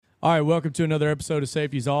All right, welcome to another episode of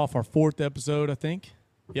Safeties Off, our fourth episode, I think.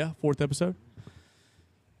 Yeah, fourth episode.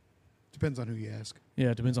 Depends on who you ask.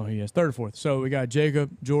 Yeah, it depends on who you ask. Third or fourth. So we got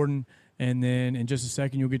Jacob, Jordan, and then in just a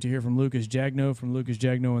second you'll get to hear from Lucas Jagneaux from Lucas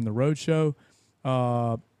Jagneaux and the Road Show.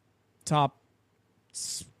 Top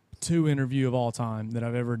 2 interview of all time that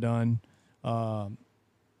I've ever done. I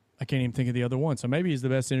can't even think of the other one. So maybe he's the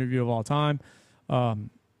best interview of all time.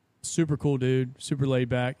 Super cool dude, super laid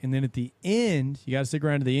back. And then at the end, you got to stick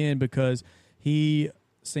around to the end because he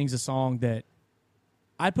sings a song that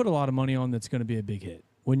I'd put a lot of money on that's going to be a big hit.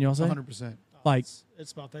 Wouldn't y'all say? 100%. Like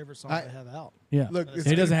it's my favorite song to have out. Yeah. Look,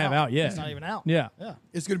 he doesn't have out yet. It's not even out. Yeah.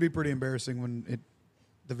 It's going to be pretty embarrassing when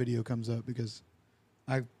the video comes up because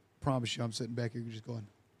I promise you I'm sitting back here just going.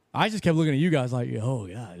 I just kept looking at you guys like, oh,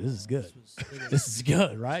 God, this is good. This is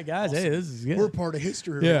good, right, guys? Awesome. Hey, this is good. We're part of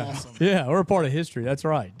history. Yeah. Awesome. Yeah, we're a part of history. That's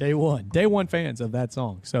right. Day one fans of that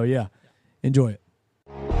song. So, yeah, enjoy it.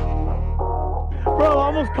 Bro, I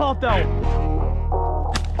almost caught that one.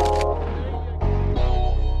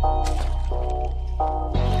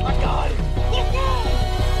 I got it.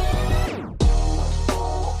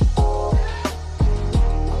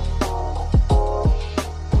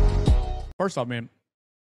 First off, man,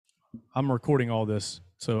 I'm recording all this,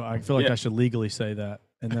 so I feel like I should legally say that,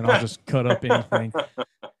 and then I'll just cut up anything.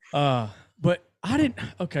 But I didn't.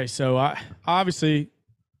 Okay, so I obviously,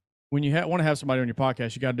 when you want to have somebody on your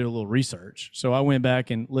podcast, you got to do a little research. So I went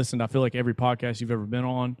back and listened. I feel like every podcast you've ever been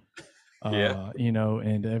on, you know,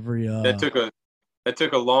 and every that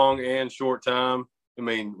took a long and short time. I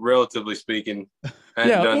mean, relatively speaking, I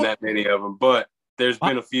haven't done that many of them, but there's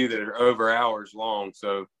been a few that are over hours long.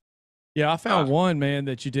 So. Yeah, I found one, man,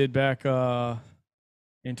 that you did back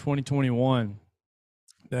in 2021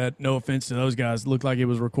 that, no offense to those guys, looked like it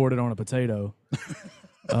was recorded on a potato.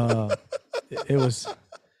 It was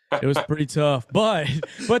pretty tough, but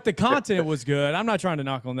the content was good. I'm not trying to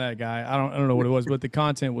knock on that guy. I don't know what it was, but the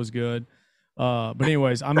content was good. But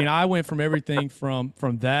anyways, I mean, I went from everything from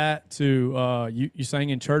that to you sang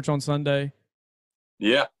in church on Sunday.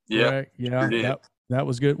 Yeah. Correct? Yeah. That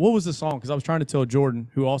was good. What was the song? Because I was trying to tell Jordan,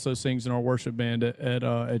 who also sings in our worship band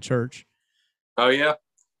at church. Oh yeah.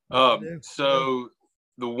 So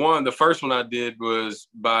the first one I did was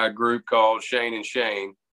by a group called Shane and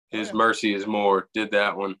Shane. His Mercy Is More. Did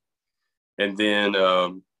that one, and then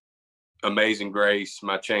Amazing Grace,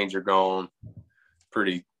 My Chains Are Gone.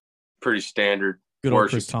 Pretty standard. Good worship. Old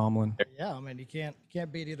Chris Tomlin. Yeah, I mean you can't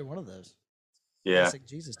beat either one of those. Yeah. Classic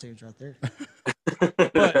Jesus tunes right there.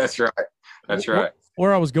 That's right. That's right.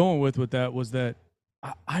 Where I was going with that was that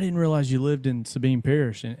I didn't realize you lived in Sabine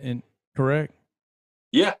Parish, and correct?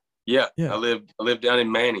 Yeah. I live down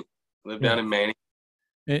in Manning. Down in Manning.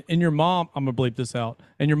 And your mom, I'm gonna bleep this out.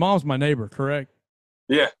 And your mom's my neighbor, correct?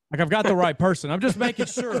 Yeah. Like I've got the right person. I'm just making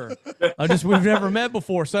sure. We've never met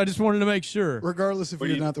before, so I just wanted to make sure. Regardless if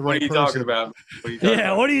you're not the right person. What are you talking about?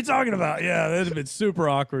 What are you talking about? Yeah, that'd have been super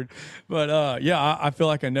awkward. But I feel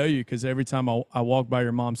like I know you because every time I walk by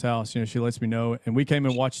your mom's house, you know, she lets me know. And we came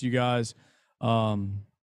and watched you guys at,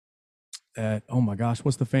 oh my gosh,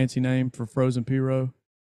 what's the fancy name for Frozen Pyro?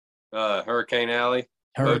 Hurricane Alley.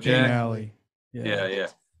 Hurricane Alley. Yeah.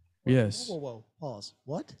 Yes. Whoa. Pause.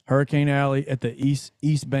 What? Hurricane Alley at the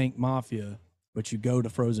East Bank Mafia, but you go to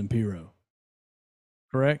Frozen Pyro.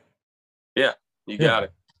 Correct? Yeah, you got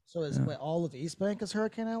it. So is all of East Bank is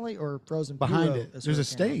Hurricane Alley or Frozen Behind Pyro it? is There's a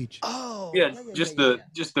Hurricane Alley? stage. Oh. Yeah, just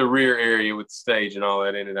the rear area with the stage and all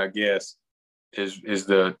that in it, I guess, is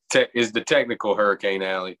the technical Hurricane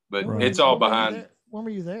Alley, but it's all behind. When were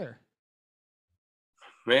you there?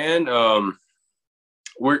 Man,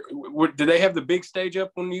 did they have the big stage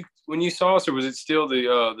up when you saw us, or was it still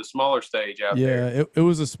the smaller stage out there? Yeah, it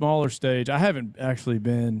was a smaller stage. I haven't actually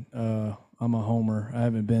been. I'm a homer. I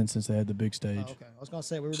haven't been since they had the big stage. Oh, okay, I was gonna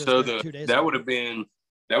say we were. So 2 days that ago. would have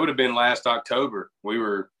been last October. We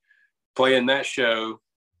were playing that show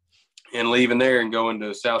and leaving there and going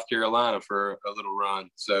to South Carolina for a little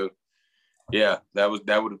run. So yeah, that would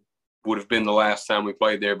have been the last time we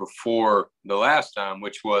played there before the last time,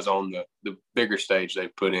 which was on the bigger stage they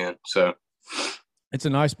put in. So it's a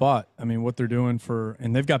nice spot. I mean, what they're doing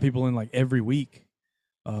and they've got people in like every week.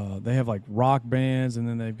 They have like rock bands, and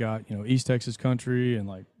then they've got, you know, East Texas country and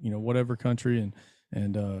like, you know, whatever country, and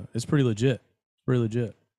it's pretty legit. It's pretty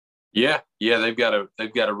legit. Yeah, they've got a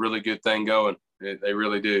really good thing going. They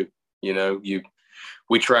really do. You know,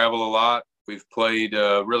 we travel a lot. We've played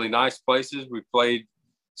really nice places. We've played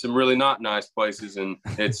some really not nice places, and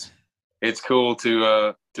it's cool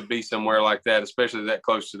to be somewhere like that, especially that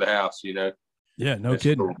close to the house. You know. Yeah, no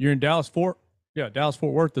kidding. Cool. You're in Dallas Fort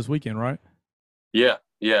Worth this weekend, right? Yeah,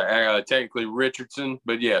 Yeah, technically Richardson,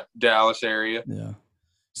 but yeah, Dallas area. Yeah.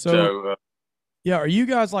 So yeah, are you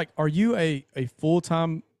guys are you a full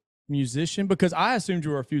time musician? Because I assumed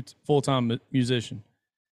you were a full time musician.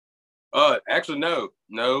 actually, no.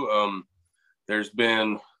 There's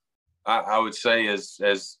been, I would say,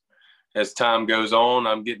 as time goes on,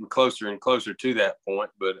 I'm getting closer and closer to that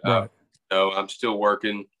point. But Right. no, I'm still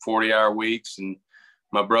working 40-hour weeks, and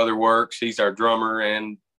my brother works. He's our drummer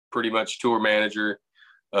and pretty much tour manager,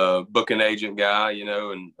 booking agent guy,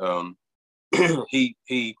 and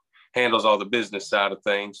he handles all the business side of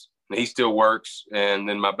things. And he still works, and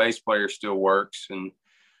then my bass player still works, and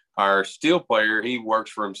our steel player, he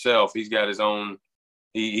works for himself. He's got his own.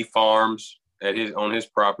 He farms on his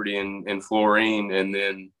property in Florine, and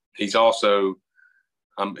then he's also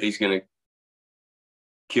he's gonna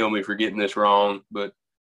kill me for getting this wrong, but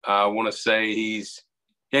I want to say he's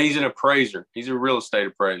an appraiser. He's a real estate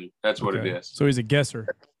appraiser. That's what it is. So he's a guesser.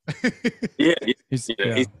 Yeah, he's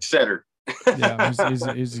a setter. Yeah,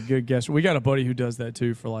 he's a good guesser. We got a buddy who does that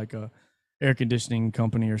too for like a air conditioning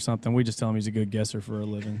company or something. We just tell him he's a good guesser for a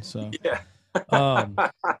living. So yeah.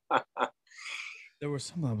 There was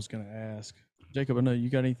something I was going to ask. Jacob, I know you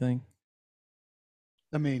got anything?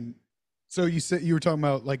 I mean, so you said you were talking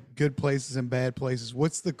about like good places and bad places.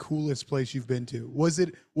 What's the coolest place you've been to? Was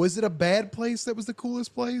it a bad place that was the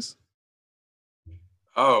coolest place?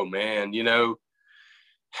 Oh man,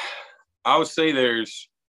 I would say there's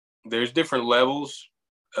different levels.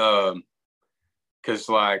 Cause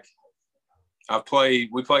like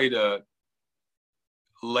we played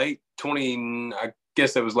late 20, I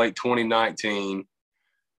guess that was late 2019.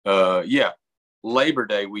 Labor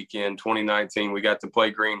Day weekend 2019, we got to play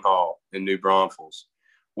Green Hall in New Braunfels,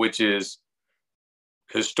 which is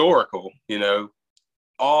historical,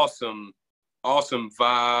 awesome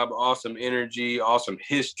vibe, awesome energy, awesome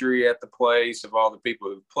history at the place of all the people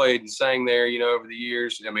who've played and sang there, over the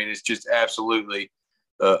years. I mean, it's just absolutely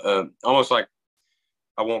almost like,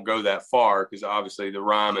 I won't go that far because obviously the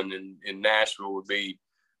Ryman in Nashville would be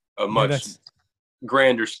a much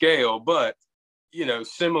grander scale, but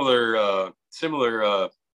similar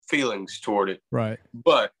feelings toward it. Right.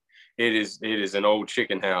 But it is an old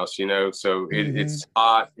chicken house, so it's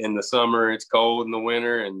hot in the summer, it's cold in the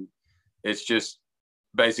winter, and it's just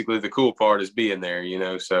basically the cool part is being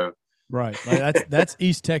there, so. Right. Like that's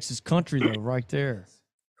East Texas country though, right there.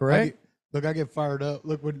 Correct? I get fired up.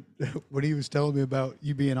 Look, when he was telling me about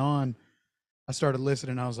you being on, I started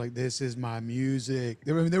listening. I was like, "This is my music."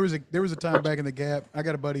 There was a time back in the Gap. I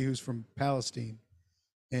got a buddy who's from Palestine,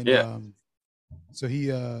 and so he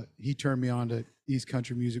turned me on to East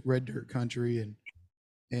Country music, Red Dirt Country,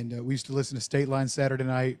 and we used to listen to State Line Saturday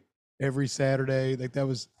night every Saturday. Like he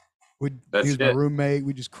was my roommate.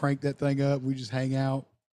 We just cranked that thing up. We just hang out.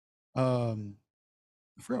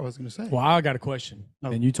 I forgot what I was going to say. Well, I got a question,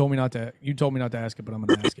 and you told me not to ask it, but I'm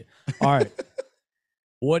going to ask it. All right.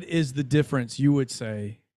 What is the difference you would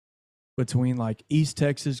say between like East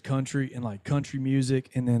Texas country and like country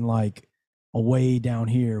music, and then like away down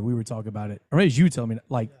here? We were talking about it, or maybe you tell me,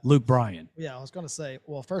 like Luke Bryan. Yeah, I was going to say.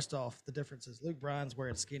 Well, first off, the difference is Luke Bryan's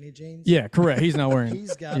wearing skinny jeans. Yeah, correct. He's not wearing.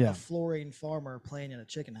 He's got a Florine farmer playing in a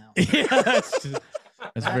chicken house. Yeah,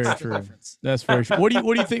 that's very true. Difference. That's very true. What do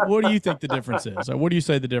you think? What do you think the difference is? Or what do you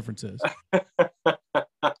say the difference is?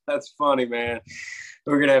 That's funny, man.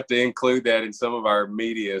 We're gonna have to include that in some of our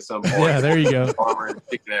media at some point. Yeah, there you go. Farmer in the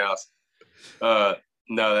chicken house.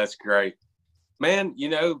 No, that's great, man.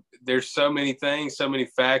 There's so many things, so many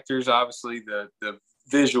factors. Obviously, the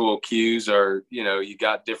visual cues are, you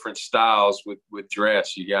got different styles with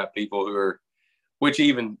dress. You got people who are, which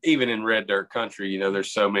even in Red Dirt Country,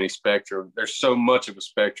 there's so many spectrum. There's so much of a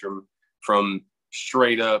spectrum from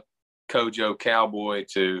straight up Kojo cowboy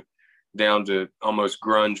to down to almost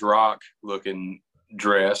grunge rock looking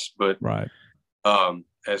dress. But right.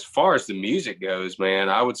 As far as the music goes, man,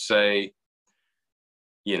 I would say,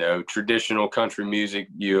 traditional country music,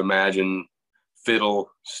 you imagine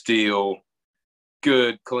fiddle, steel,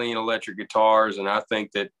 good, clean electric guitars. And I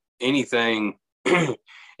think that anything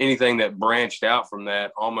that branched out from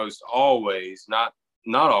that almost always, not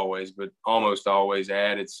always, but almost always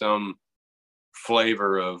added some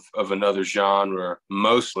flavor of another genre,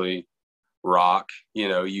 mostly rock.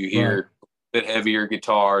 You hear a bit heavier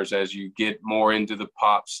guitars as you get more into the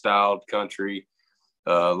pop styled country,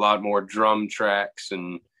 a lot more drum tracks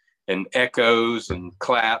and echoes and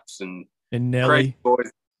claps and Nelly.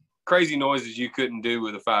 Crazy noises you couldn't do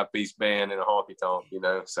with a 5-piece band and a honky tonk,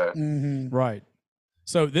 so. Right.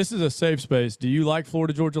 So this is a safe space. Do you like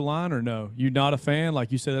Florida Georgia Line or no? You not a fan?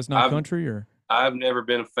 Like you said, that's not country, or? I've never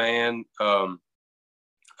been a fan. I'm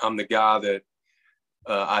the guy that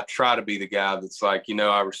I try to be the guy that's like,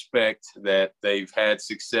 I respect that they've had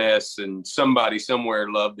success and somebody somewhere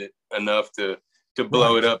loved it enough to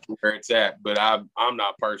blow it up to where it's at. But I'm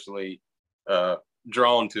not personally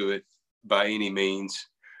drawn to it by any means.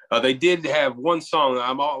 They did have one song.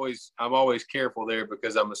 I'm always careful there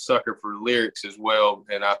because I'm a sucker for lyrics as well.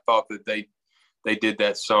 And I thought that they did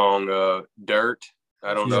that song "Dirt."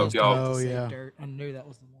 I don't know if y'all. Oh, yeah. Dirt. I knew that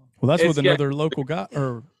was the one. Well, that's with another local guy.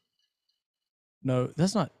 Or no,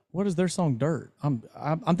 that's not. What is their song? Dirt.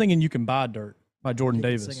 I'm thinking You Can Buy Dirt by Jordan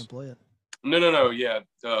Davis. Sing and play it. No. Yeah,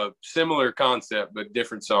 similar concept, but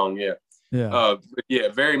different song. Yeah. Yeah. But yeah,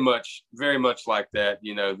 very much like that.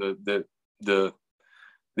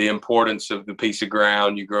 The importance of the piece of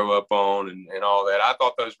ground you grow up on and all that. I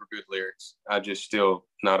thought those were good lyrics. I just still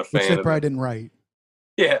not a fan Which they of probably didn't write.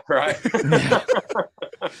 Yeah, right.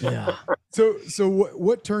 Yeah. So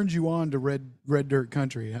what turned you on to Red Dirt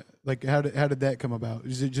Country? Like how did that come about?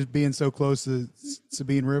 Is it just being so close to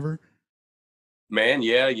Sabine River? Man,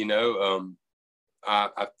 yeah,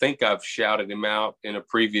 I think I've shouted him out in a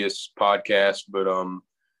previous podcast, but I'll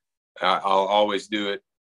always do it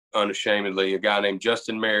unashamedly. A guy named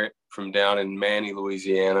Justin Merritt from down in Manny,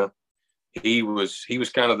 Louisiana. He was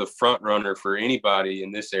kind of the front runner for anybody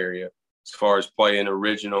in this area as far as playing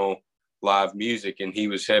original live music, and he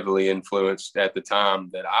was heavily influenced at the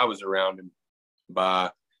time that I was around him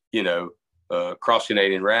by Cross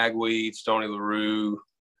Canadian Ragweed, Stoney LaRue,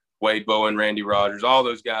 Wade Bowen, Randy Rogers. All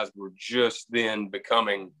those guys were just then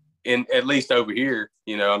becoming, at least over here,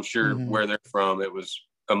 I'm sure where they're from, it was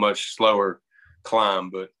a much slower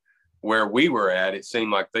climb, but where we were at, it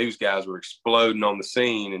seemed like these guys were exploding on the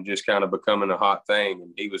scene and just kind of becoming a hot thing.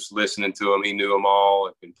 And he was listening to them. He knew them all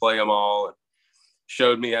and could play them all, and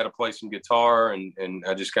showed me how to play some guitar. And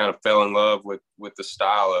I just kind of fell in love with the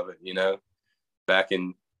style of it, back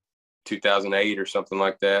in 2008 or something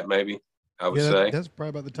like that, maybe I would say. That's probably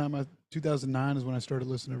about the time 2009 is when I started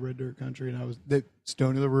listening to Red Dirt Country, and I was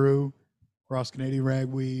Stoney LaRue, Cross Canadian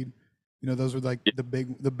Ragweed. Those were like the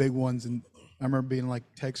big ones. And I remember being like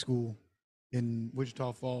tech school in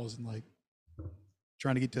Wichita Falls and like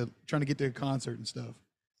trying to get to a concert and stuff.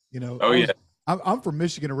 Oh, yeah. I'm from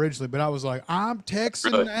Michigan originally, but I was like, I'm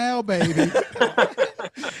Texan now, baby.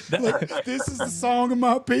 Like, this is the song of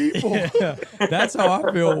my people. Yeah, that's how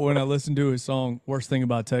I feel when I listen to his song, Worst Thing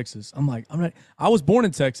About Texas. I'm like, I was born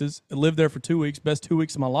in Texas and lived there for 2 weeks, best 2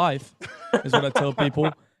 weeks of my life, is what I tell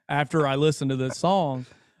people after I listen to this song.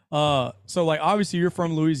 So like, obviously you're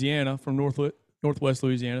from Louisiana, from Northwest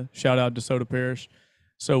Louisiana. Shout out DeSoto Parish.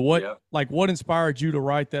 So what inspired you to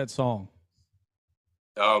write that song?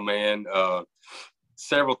 Oh man,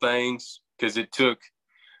 several things, because it took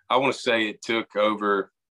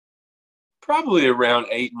over probably around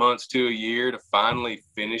 8 months to a year to finally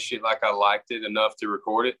finish it like I liked it enough to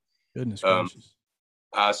record it. Goodness gracious.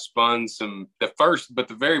 I spun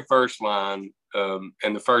the very first line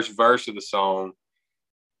and the first verse of the song.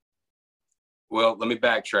 Well, let me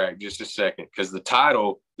backtrack just a second, because the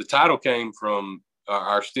title came from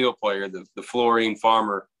our steel player, the Florine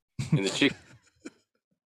farmer in the chicken.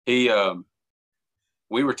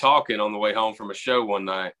 We were talking on the way home from a show one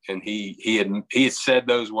night, and he had said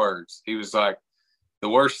those words. He was like, the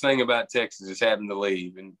worst thing about Texas is having to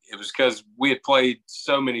leave. And it was because we had played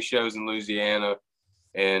so many shows in Louisiana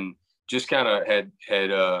and just kind of had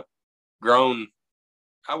grown,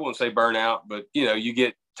 I won't say burnout, but you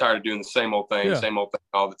get tired of doing the same old thing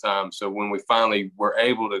all the time. So when we finally were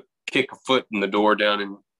able to kick a foot in the door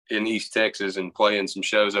down in East Texas and playing some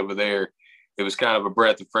shows over there, it was kind of a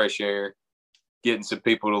breath of fresh air, getting some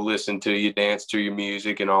people to listen to you, dance to your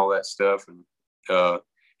music and all that stuff. And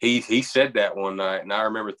he said that one night, and I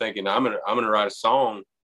remember thinking, I'm gonna write a song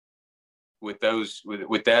with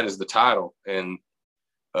that as the title. And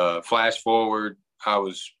flash forward, I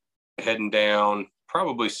was heading down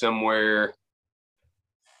probably somewhere,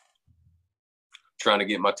 trying to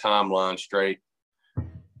get my timeline straight.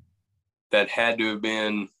 That had to have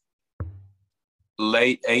been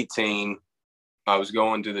late 18. I was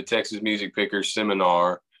going to the Texas Music Pickers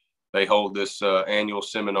seminar. They hold this annual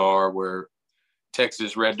seminar where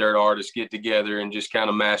Texas Red Dirt artists get together and just kind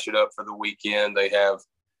of mash it up for the weekend. They have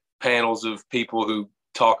panels of people who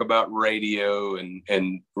talk about radio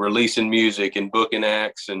and releasing music and booking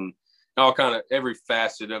acts and all kind of every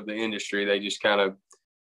facet of the industry. They just kind of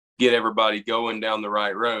get everybody going down the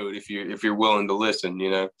right road if you're willing to listen,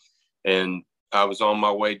 And I was on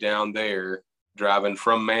my way down there, driving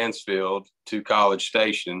from Mansfield to College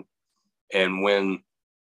Station. And when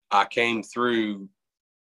I came through,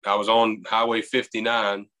 I was on Highway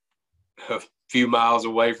 59, a few miles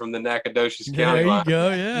away from the Nacogdoches County line.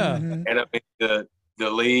 There you go, yeah. Mhm. And I mean, the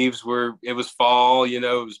leaves it was fall, it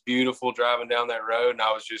was beautiful driving down that road. And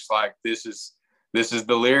I was just like, this is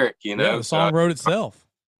the lyric, Yeah, the song wrote itself.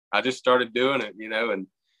 I just started doing it,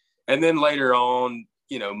 and then later on,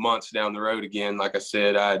 months down the road again, like I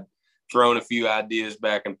said, I'd thrown a few ideas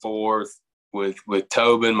back and forth with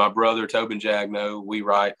Tobin, my brother, Tobin Jagneaux. We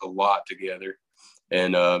write a lot together.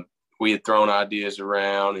 And we had thrown ideas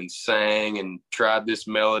around and sang and tried this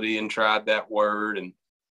melody and tried that word. And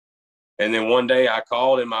then one day I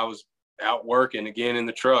called him. I was out working again in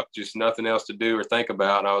the truck, just nothing else to do or think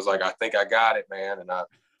about. And I was like, I think I got it, man. And I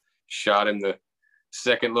shot him the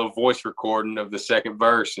second little voice recording of the second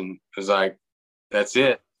verse and was like, that's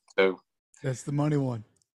it. So that's the money one.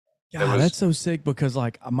 God, that's so sick because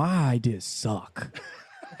like my ideas suck.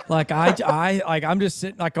 Like I'm just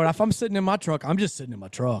sitting, like if I'm sitting in my truck, I'm just sitting in my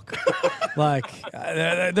truck. Like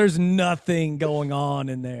there's nothing going on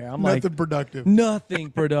in there. I'm nothing productive.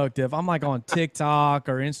 Nothing productive. I'm like on TikTok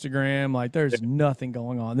or Instagram. Like there's nothing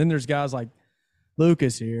going on. Then there's guys like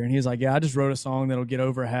Lucas here, and he's like, yeah, I just wrote a song that'll get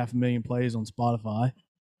over 500,000 plays on Spotify.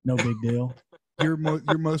 No big deal. You're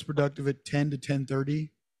most productive at 10 to 10:30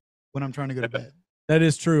 when I'm trying to go to bed. That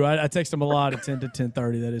is true. I text him a lot at 10 to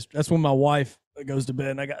 10:30. That's when my wife goes to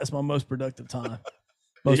bed, and that's my most productive time.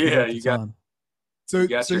 So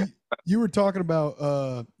you were talking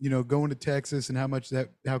about going to Texas and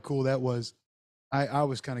how cool that was. I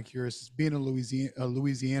was kind of curious, being a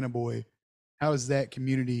Louisiana boy, how has that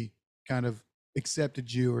community kind of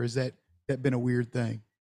accepted you, or has that been a weird thing?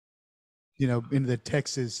 In the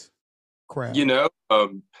Texas crowd.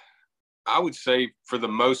 I would say for the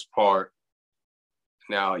most part.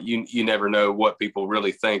 Now, you never know what people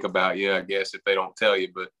really think about you, I guess, if they don't tell you.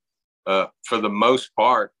 But for the most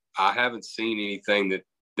part, I haven't seen anything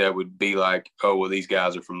that would be like, oh, well, these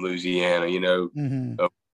guys are from Louisiana,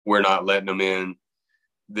 we're not letting them in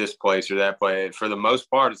this place or that place. For the most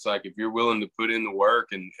part, it's like if you're willing to put in the work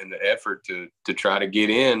and the effort to try to get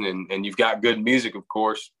in and you've got good music, of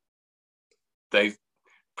course, they've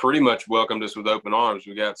pretty much welcomed us with open arms.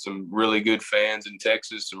 We got some really good fans in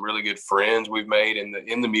Texas, some really good friends we've made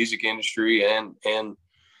in the music industry, and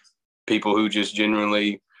people who just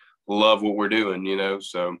genuinely love what we're doing,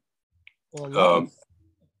 So, I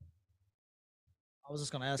was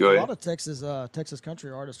just going to ask. A lot of Texas country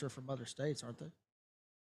artists are from other states, aren't they?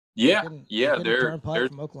 Yeah, they're Turnpike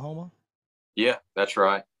from Oklahoma. Yeah, that's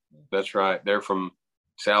right. That's right. They're from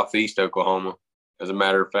Southeast Oklahoma, as a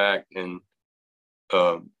matter of fact, and.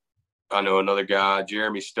 I know another guy,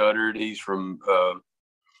 Jeremy Studdard. He's from, I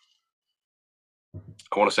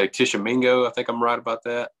want to say Tishomingo. I think I'm right about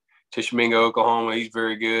that. Tishomingo, Oklahoma. He's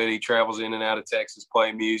very good. He travels in and out of Texas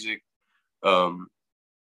playing music.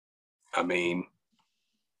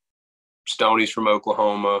 Stoney's from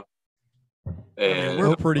Oklahoma. And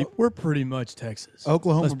we're pretty much Texas.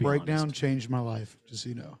 Oklahoma Breakdown changed my life, just so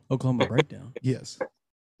you know. Oklahoma Breakdown? Yes.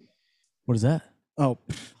 What is that? Oh,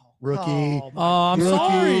 rookie. I'm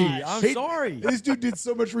sorry. This dude did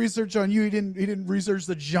so much research on you. He didn't research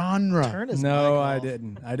the genre. No, I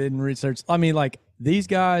didn't. I didn't research. I mean, like these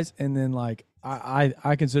guys, and then like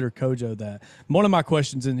I consider Kojo that. One of my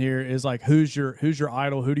questions in here is like, who's your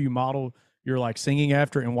idol? Who do you model your like singing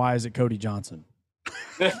after, and why is it Cody Johnson?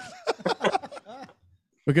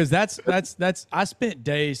 Because that's I spent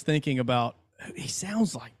days thinking about who he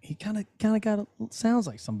sounds like. He kind of sounds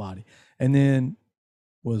like somebody, and then.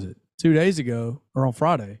 Was it 2 days ago or on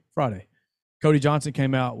Friday? Cody Johnson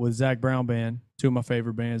came out with Zach Brown Band, two of my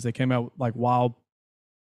favorite bands. They came out with like Wild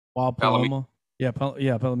Paloma.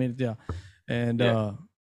 Palomita, yeah. And I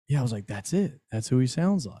was like, that's it. That's who he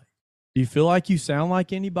sounds like. Do you feel like you sound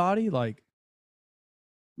like anybody? Like,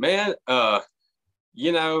 man, who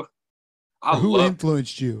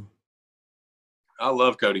influenced you? I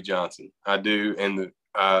love Cody Johnson. I do. And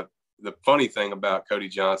the funny thing about Cody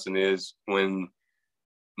Johnson is when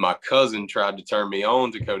my cousin tried to turn me on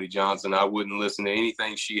to Cody Johnson, I wouldn't listen to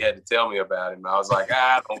anything she had to tell me about him. I was like,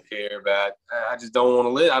 I don't care about it. I just don't want to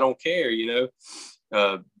live. I don't care,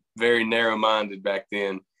 very narrow-minded back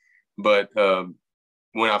then. But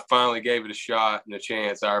when I finally gave it a shot and a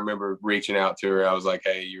chance, I remember reaching out to her. I was like,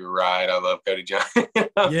 hey, you were right. I love Cody Johnson.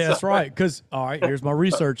 Yeah, that's right. Because, all right, here's my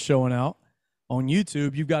research showing out. On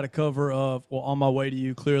YouTube, you've got a cover of, On My Way to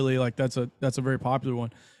You, clearly, like that's a very popular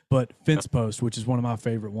one. But Fence Post, which is one of my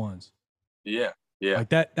favorite ones. Yeah. Like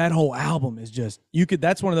that whole album is just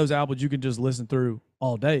that's one of those albums you could just listen through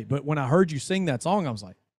all day. But when I heard you sing that song, I was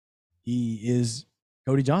like, he is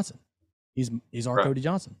Cody Johnson. He's our right. Cody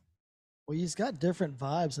Johnson. Well, he's got different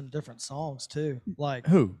vibes and different songs too. Like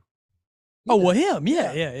who? Oh, well, him.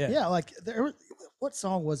 Yeah. Yeah, like what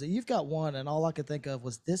song was it? You've got one, and all I could think of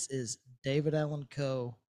was "This Is David Allen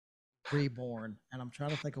Coe Reborn," and I'm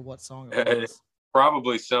trying to think of what song it was.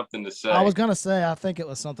 Probably Something to Say. I was gonna say, I think it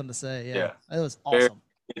was Something to Say. Yeah. It was awesome.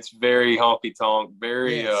 It's very honky tonk,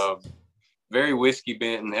 very Yes. very whiskey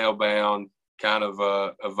bent and hellbound kind of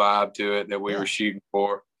a vibe to it that we were shooting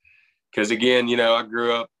for. Because again, I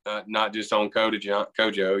grew up not just on Kojo.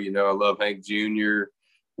 I love Hank Jr.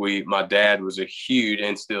 My dad was a huge,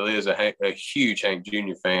 and still is a huge Hank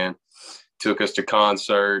Jr. fan. Took us to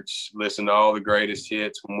concerts, listened to all the greatest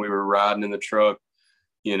hits when we were riding in the truck.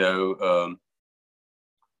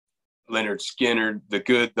 Leonard Skinner,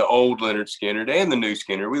 the old Leonard Skinner, and the new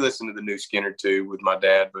Skinner. We listened to the new Skinner too with my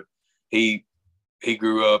dad, but he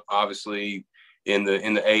grew up obviously in the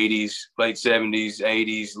 80s, late 70s,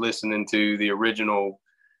 80s, listening to the original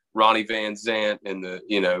Ronnie Van Zant and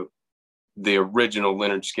the original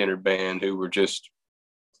Leonard Skinner band, who were just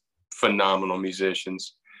phenomenal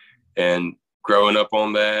musicians. And growing up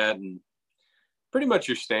on that, and pretty much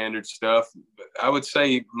your standard stuff. I would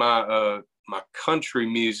say my country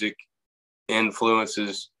music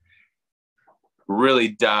influences, really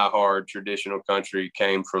die-hard traditional country,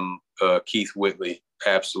 came from Keith Whitley.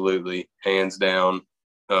 Absolutely, hands down.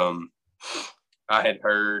 I had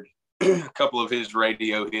heard a couple of his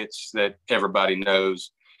radio hits that everybody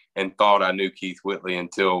knows and thought I knew Keith Whitley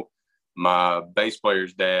until my bass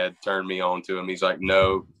player's dad turned me on to him. He's like,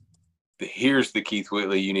 no, here's the Keith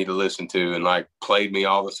Whitley you need to listen to, and like played me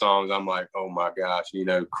all the songs. I'm like, oh my gosh,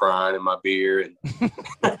 crying in my beer. And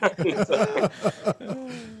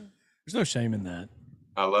There's no shame in that.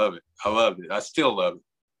 I love it. I loved it. I still love it.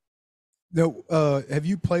 No, have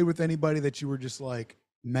you played with anybody that you were just like,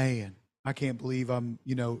 man, I can't believe I'm,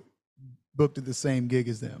 booked at the same gig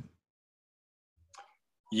as them?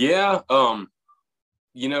 Yeah.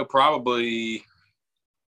 Probably,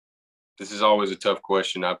 this is always a tough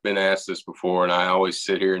question. I've been asked this before, and I always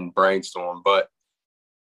sit here and brainstorm, but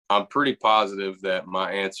I'm pretty positive that my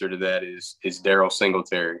answer to that is Daryl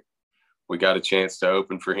Singletary. We got a chance to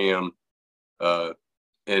open for him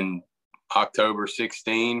in October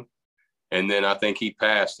 16. And then I think he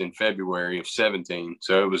passed in February of 17.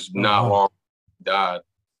 So it was not long he died.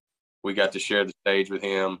 We got to share the stage with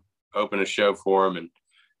him, open a show for him. And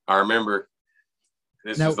I remember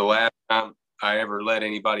this is the last time I ever let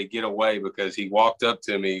anybody get away, because he walked up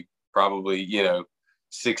to me probably,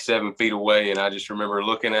 6-7 feet away. And I just remember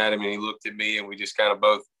looking at him, and he looked at me, and we just kind of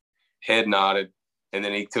both head nodded. And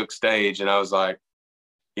then he took stage, and I was like,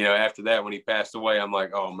 after that, when he passed away, I'm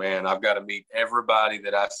like, oh man, I've got to meet everybody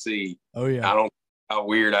that I see. Oh yeah. I don't know how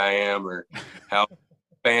weird I am or how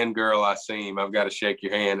fangirl I seem. I've got to shake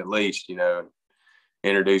your hand at least, and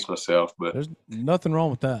introduce myself. But there's nothing wrong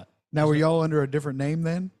with that. Now, were y'all under a different name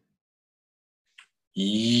then?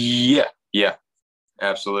 Yeah,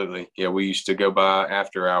 absolutely. Yeah, we used to go by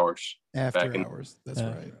After Hours. That's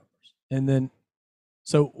right. And then,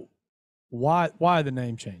 so why the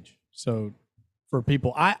name change? So for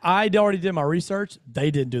people, I already did my research.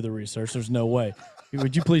 They didn't do the research. There's no way.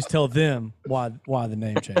 Would you please tell them why the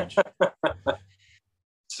name change?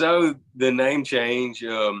 So the name change,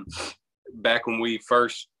 back when we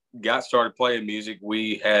first got started playing music,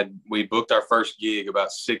 we booked our first gig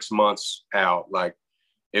about 6 months out. Like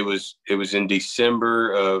it was in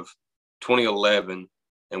December of 2011,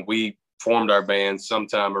 and we formed our band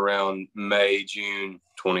sometime around May, June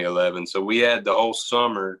 2011. So we had the whole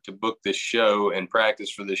summer to book this show and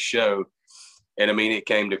practice for this show. And I mean, it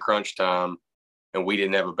came to crunch time, and we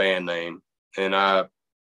didn't have a band name. And I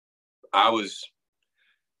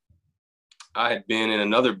had been in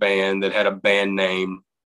another band that had a band name,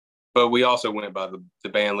 but we also went by the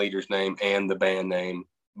band leader's name and the band name.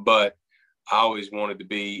 But I always wanted to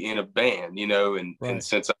be in a band, and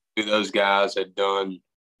since I knew those guys had done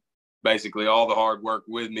basically all the hard work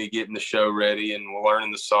with me, getting the show ready and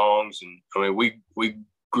learning the songs. And I mean, we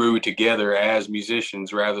grew together as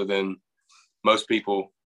musicians rather than most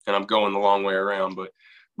people, and I'm going the long way around, but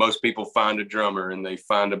most people find a drummer and they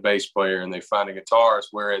find a bass player and they find a guitarist.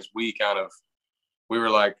 Whereas we were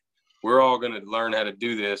like, we're all going to learn how to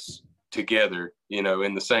do this together,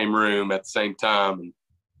 in the same room at the same time. And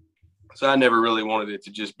so I never really wanted it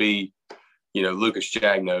to just be, Lucas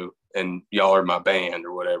Jagneaux and y'all are my band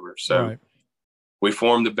or whatever. So we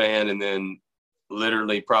formed the band, and then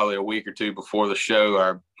literally probably a week or two before the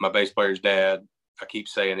show, my bass player's dad, I keep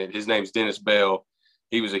saying it, his name's Dennis Bell.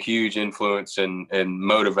 He was a huge influence and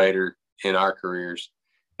motivator in our careers.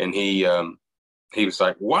 And he was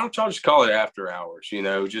like, why don't y'all just call it After Hours?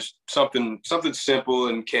 Just something simple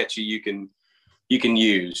and catchy you can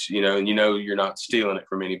use, and you're not stealing it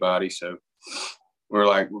from anybody. So we're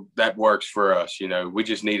like, that works for us. You know, we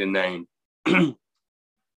just need a name.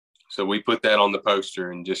 So we put that on the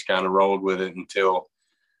poster and just kind of rolled with it until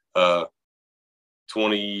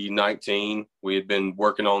 2019. We had been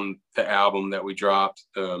working on the album that we dropped,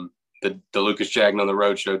 the Lucas Jagneaux on the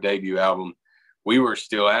Roadshow debut album. We were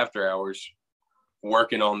still After Hours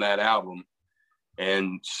working on that album.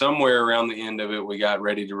 And somewhere around the end of it, we got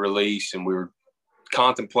ready to release, and we were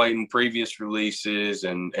contemplating previous releases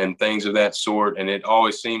and things of that sort. And it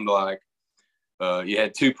always seemed like you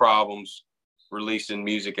had two problems releasing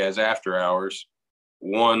music as After Hours.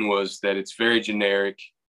 One was that it's very generic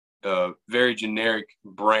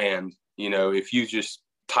brand. You know, if you just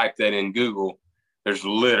type that in Google, there's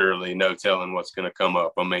literally no telling what's going to come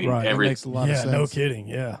up. I mean, Right, that makes a lot of sense. No kidding.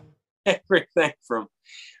 Yeah. Everything from,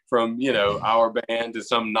 you know, our band to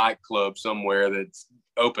some nightclub somewhere that's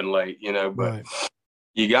open late, you know, but Right.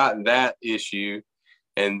 You got that issue.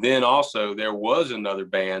 And then also there was another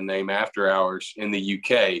band named After Hours in the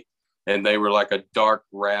UK, and they were like a dark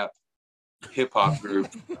rap hip hop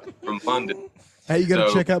group from London. Hey, you got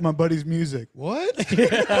to check out my buddy's music. What?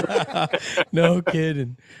 No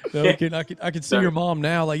kidding. No kidding. I could see your mom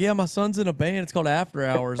now, like, yeah, my son's in a band. It's called After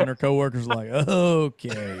Hours, and her coworkers are like,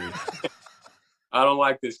 okay. I don't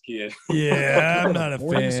like this kid. Yeah, I'm not a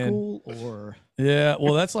Boarding fan. school or Yeah,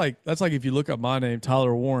 well, that's like if you look up my name,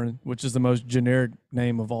 Tyler Warren, which is the most generic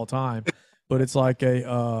name of all time, but it's like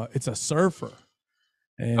it's a surfer.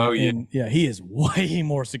 And, and he is way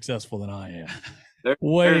more successful than I am.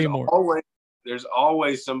 Way more. There's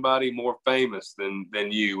always somebody more famous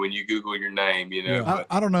than you when you Google your name, you know. Yeah.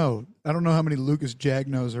 I don't know. I don't know how many Lucas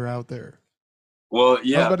Jagneaux are out there. Well,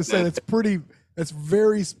 yeah. I was about to say that's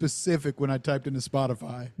very specific when I typed into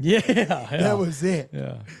Spotify. Yeah. That was it.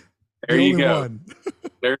 Yeah. There you go. One.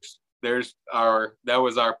 There's that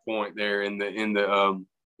was our point there in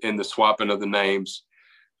the swapping of the names.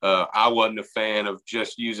 I wasn't a fan of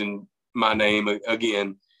just using my name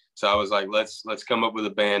again. So I was like, let's come up with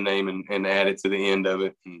a band name and add it to the end of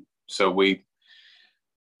it. And so we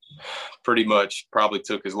pretty much probably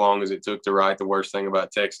took as long as it took to write The Worst Thing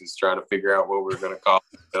About Texas, trying to figure out what we were going to call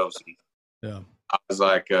ourselves. And yeah. I was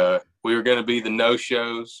like, we were going to be the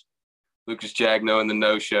No-Shows, Lucas Jagneaux and the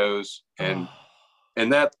No-Shows. And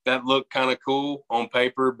that looked kind of cool on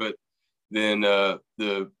paper. But then the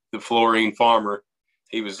Florine farmer,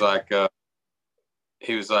 he was like,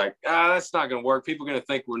 that's not going to work. People are going to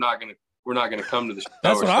think we're not going to come to the show.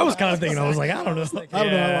 That's what I was kind of thinking. I was like, I don't know. I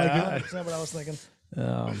don't know. I like it. That's what I was thinking.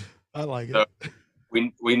 I like it. So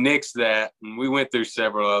we nixed that, and we went through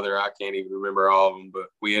several other. I can't even remember all of them, but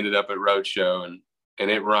we ended up at Roadshow, and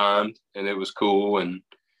it rhymed, and it was cool, and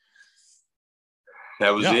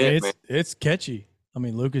that was it. Man. It's catchy. I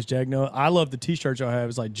mean, Lucas Jagneaux. I love the T-shirts y'all have.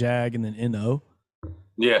 It's like Jag and then N-O.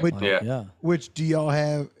 Yeah, yeah. Which do y'all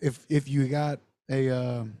have? If you got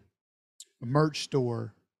a merch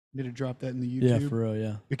store, need to drop that in the YouTube. Yeah, for real.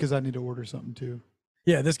 Yeah, because I need to order something too.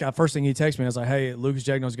 Yeah, this guy, first thing he texted me, I was like, hey, Lucas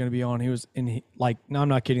Jagneaux is going to be on. He was like, no, I'm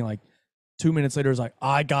not kidding. Like 2 minutes later, he was like,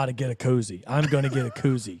 I got to get a koozie. I'm going to get a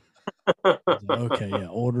koozie. I was like, okay, yeah,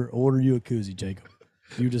 order you a koozie, Jacob.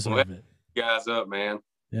 You deserve it. Guys up, man.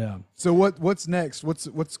 Yeah. So what's next? What's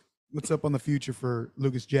up on the future for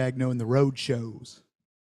Lucas Jagneaux and the road shows?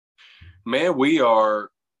 Man, we are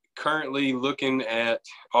currently looking at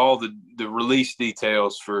all the release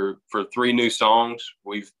details for 3 new songs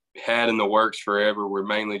we've had in the works forever. We're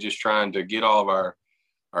mainly just trying to get all of our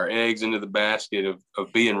eggs into the basket of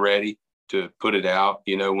being ready to put it out.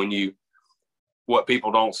 You know, what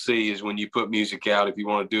people don't see is when you put music out, if you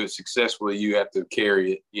want to do it successfully, you have to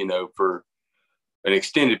carry it, you know, for an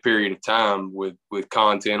extended period of time with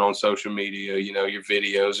content on social media, you know, your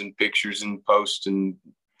videos and pictures and posts and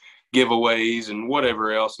giveaways and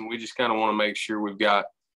whatever else. And we just kind of want to make sure we've got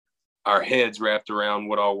our heads wrapped around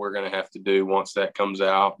what all we're going to have to do once that comes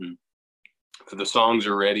out. And the songs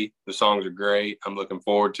are ready. The songs are great. I'm looking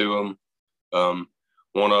forward to them.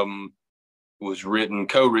 One of them was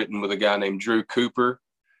co-written with a guy named Drew Cooper.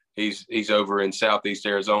 He's over in Southeast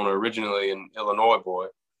Arizona, originally an Illinois boy,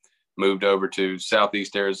 moved over to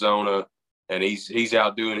Southeast Arizona, and he's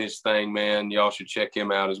out doing his thing, man. Y'all should check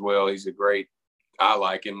him out as well. I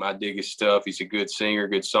like him. I dig his stuff. He's a good singer,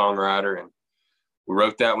 good songwriter, and we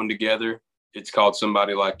wrote that one together. It's called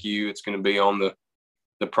Somebody Like You. It's going to be on the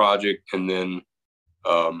project, and then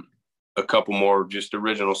a couple more just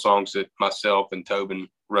original songs that myself and Tobin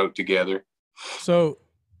wrote together. So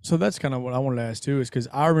that's kind of what I wanted to ask too, is because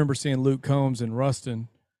I remember seeing Luke Combs in Ruston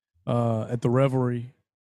at the Revelry,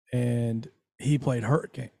 and he played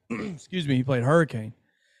Hurricane. Excuse me, he played Hurricane,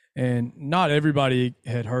 And not everybody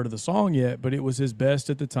had heard of the song yet, but it was his best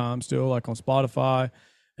at the time, still like on Spotify,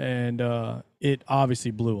 and it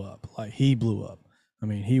obviously blew up. Like he blew up. I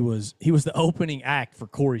mean, he was the opening act for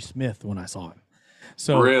Corey Smith when I saw him.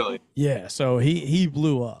 So Really? yeah, so he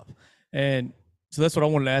blew up, and so that's what I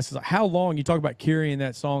wanted to ask is like, how long you talk about carrying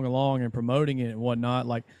that song along and promoting it and whatnot.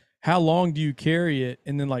 Like, how long do you carry it,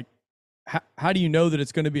 and then like, how do you know that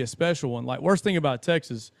it's going to be a special one? Like, worst thing about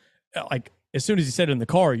Texas, like as soon as he said it in the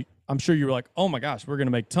car, I'm sure you were like, oh my gosh, we're going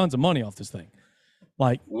to make tons of money off this thing.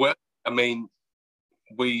 Like, well, I mean,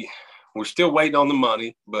 we're still waiting on the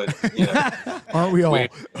money, but you know, aren't we all?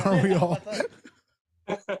 Aren't we all?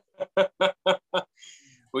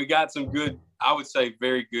 We got some good, I would say,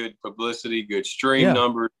 very good publicity, good stream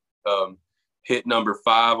numbers, hit number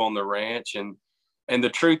 5 on the ranch, and the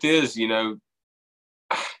truth is, you know,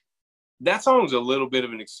 that song's a little bit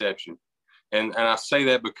of an exception, and I say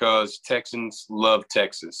that because Texans love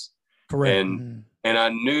Texas, correct. And I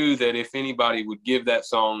knew that if anybody would give that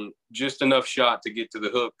song just enough shot to get to the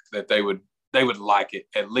hook, that they would like it.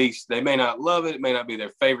 At least they may not love it. It may not be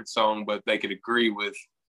their favorite song, but they could agree with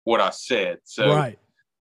what I said. So right.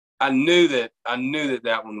 I knew that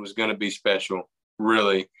one was going to be special,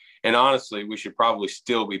 really. And honestly, we should probably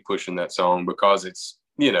still be pushing that song because it's,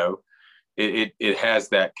 you know, it has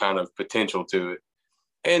that kind of potential to it.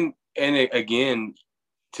 And again,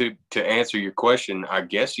 to answer your question, I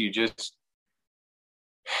guess you just,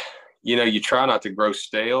 you know, you try not to grow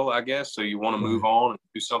stale, I guess. So you want to move on and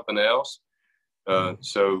do something else.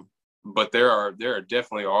 So, but there are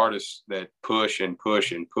definitely artists that push and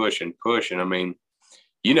push and push and push. And I mean,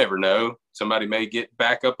 you never know. Somebody may get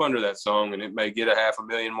back up under that song and it may get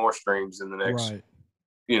 500,000 more streams in the next,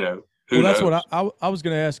 you know, who knows? That's what I was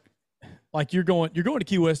going to ask. Like you're going to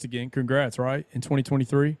Key West again. Congrats, right? In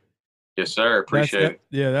 2023. Yes, sir. Appreciate it.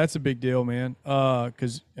 Yeah, that's a big deal, man.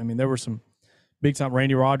 Because I mean, there were some big time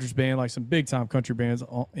Randy Rogers band, like some big time country bands,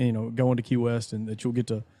 you know, going to Key West, and that you'll get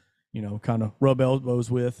to, you know, kind of rub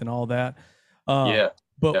elbows with and all that.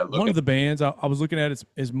 But one of the bands I was looking at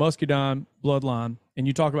is Muscadine Bloodline, and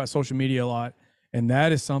you talk about social media a lot, and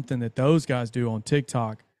that is something that those guys do on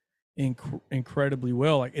TikTok incredibly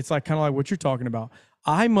well. Like it's like kind of like what you're talking about.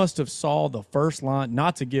 I must have saw the first line,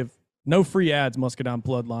 not to give no free ads, Muscadine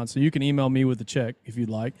Bloodline, so you can email me with the check if you'd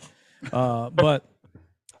like. But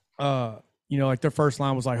you know, like their first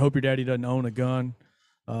line was like, "Hope your daddy doesn't own a gun."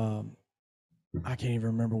 I can't even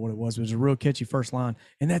remember what it was. It was a real catchy first line,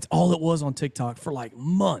 and that's all it was on TikTok for like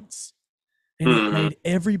months. And it made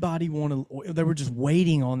everybody want to. They were just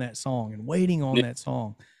waiting on that song and waiting on that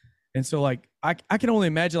song. And so, like, I can only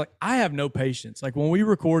imagine. Like, I have no patience. Like when we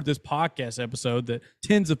record this podcast episode that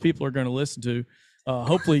tens of people are going to listen to.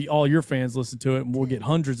 Hopefully, all your fans listen to it, and we'll get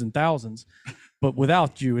hundreds and thousands. But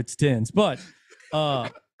without you, it's tens. But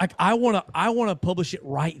I want to publish it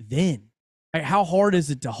right then. Like, how hard is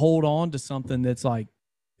it to hold on to something that's like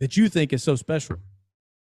that you think is so special?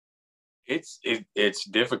 It's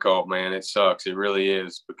difficult, man. It sucks. It really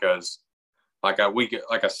is because, like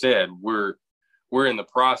I said, we're in the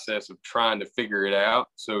process of trying to figure it out.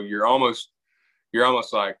 So you're almost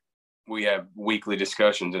like we have weekly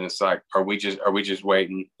discussions, and it's like, are we just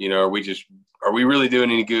waiting? You know, are we really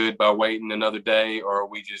doing any good by waiting another day, or are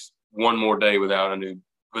we just one more day without a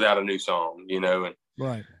new song? You know, and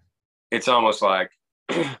right. It's almost like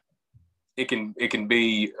it can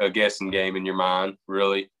be a guessing game in your mind,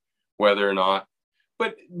 really, whether or not.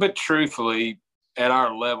 But truthfully, at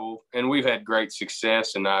our level, and we've had great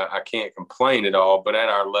success, and I can't complain at all. But at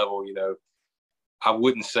our level, you know, I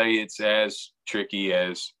wouldn't say it's as tricky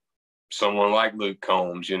as someone like Luke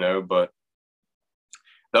Combs, you know. But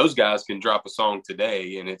those guys can drop a song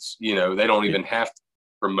today, and it's, you know, they don't even have to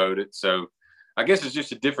promote it. So I guess it's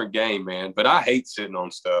just a different game, man. But I hate sitting on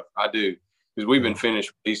stuff. I do, because we've been finished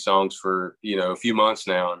with these songs for, you know, a few months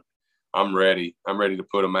now, and I'm ready. I'm ready to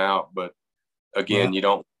put them out. But again, you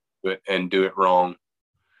don't do it and do it wrong.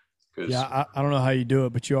 Yeah, I don't know how you do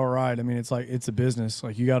it, but you're all right. I mean, it's like it's a business.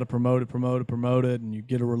 Like you got to promote it, and you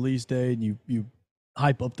get a release date, and you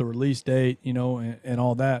hype up the release date, you know, and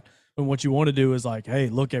all that. And what you want to do is like, hey,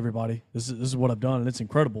 look, everybody, this is what I've done, and it's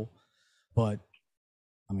incredible. But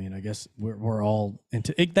I mean, I guess we're all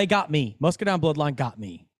into it. They got me. Muscadine Bloodline got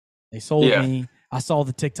me. They sold me. I saw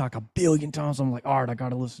the TikTok a billion times. I'm like, all right, I got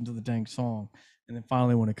to listen to the dang song. And then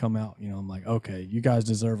finally, when it come out, you know, I'm like, okay, you guys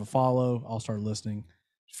deserve a follow. I'll start listening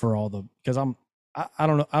for all the, because I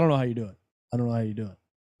don't know how you do it. I don't know how you do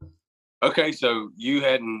it. Okay, so you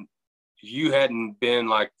hadn't been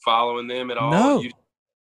like following them at all. No.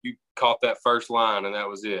 You caught that first line and that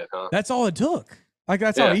was it, huh? That's all it took. Like,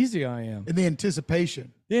 that's how easy I am. And the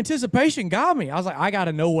anticipation. The anticipation got me. I was like, I got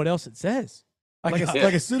to know what else it says. Like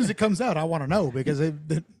as soon as it comes out, I want to know because they've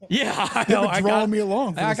I know. been drawing me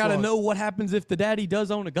along. I got to know what happens if the daddy does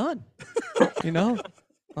own a gun. You know,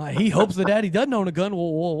 he hopes the daddy doesn't own a gun.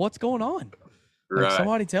 Well, what's going on? Like, Right.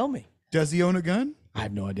 somebody tell me. Does he own a gun? I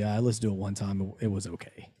have no idea. I listened to it one time. It was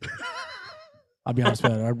okay. I'll be honest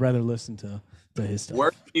with you. I'd rather listen to his stuff.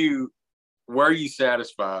 Were you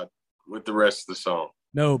satisfied with the rest of the song?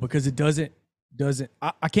 No, because it doesn't.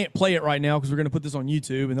 I can't play it right now because we're going to put this on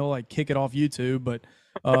YouTube and they'll like kick it off YouTube. But,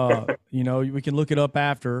 you know, we can look it up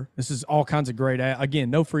after. This is all kinds of great again,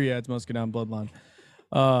 no free ads, must go down Bloodline.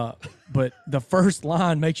 But the first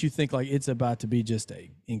line makes you think like it's about to be just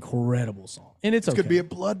a incredible song. And it's okay. Could be a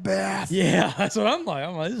bloodbath. Yeah, that's what I'm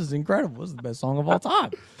like. This is incredible. This is the best song of all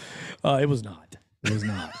time. It was not. It was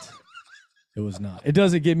not. It was not. It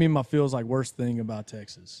doesn't give me my feels like worst thing about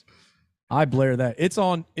Texas. I blare that. It's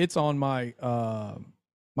on my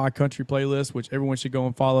my country playlist, which everyone should go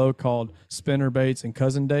and follow, called Spinner Baits and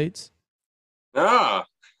Cousin Dates. Ah.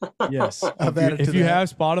 Yes. I've added to if you that.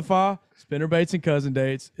 have Spotify, Spinner Baits and Cousin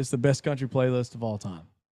Dates, it's the best country playlist of all time.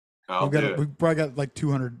 We've probably got like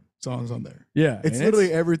 200 songs on there. Yeah. It's and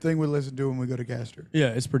literally everything we listen to when we go to Gaster. Yeah,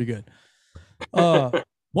 it's pretty good.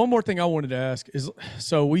 One more thing I wanted to ask is,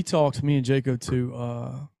 so we talked, me and Jacob,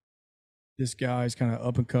 to this guy's kind of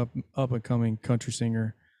up and coming country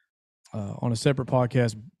singer on a separate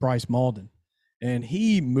podcast, Bryce Malden, and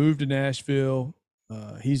he moved to Nashville.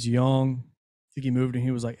 He's young. I think he moved when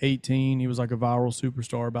he was like 18. He was like a viral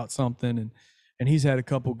superstar about something, and he's had a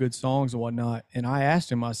couple good songs and whatnot. And I asked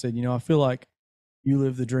him, I said, you know, I feel like you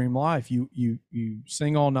live the dream life. You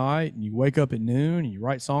sing all night and you wake up at noon and you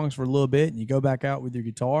write songs for a little bit and you go back out with your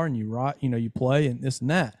guitar and you write, you know, you play and this and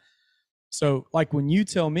that. So like when you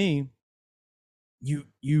tell me you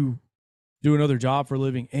do another job for a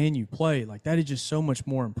living and you play, like that is just so much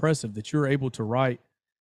more impressive that you're able to write,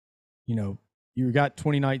 you know, you got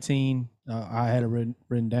 2019, I had it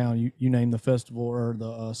written down. You named the festival or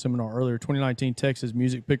the seminar earlier, 2019 Texas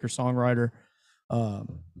Music Picker Songwriter,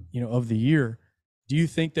 you know, of the year. Do you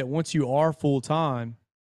think that once you are full time,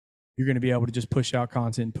 you're going to be able to just push out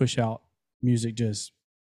content and push out music just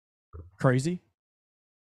crazy?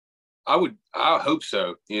 I hope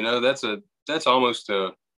so. You know, that's almost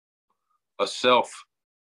a self,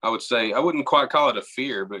 I would say. I wouldn't quite call it a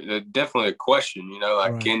fear, but definitely a question, you know,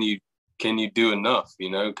 like, right. Can you do enough,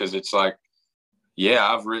 you know? Cause it's like, yeah,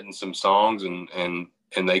 I've written some songs and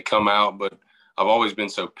they come out, but I've always been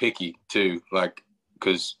so picky too. Like,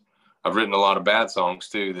 cause I've written a lot of bad songs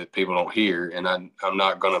too that people don't hear. And I'm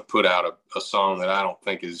not going to put out a song that I don't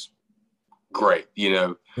think is great, you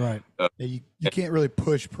know? Right. You can't really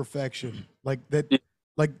push perfection like that.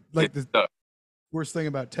 Like the worst thing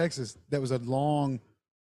about Texas, that was a long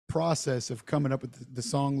process of coming up with the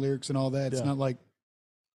song lyrics and all that. It's not like,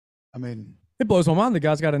 I mean, it blows my mind. The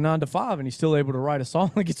guy's got a 9 to 5 and he's still able to write a song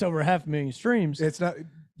that gets over 500,000 streams. It's not,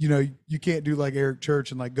 you know, you can't do like Eric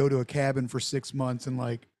Church and like go to a cabin for 6 months and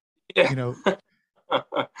like, you know,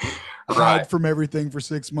 hide from everything for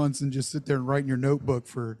 6 months and just sit there and write in your notebook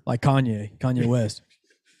for like Kanye West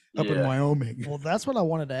up in Wyoming. Well, that's what I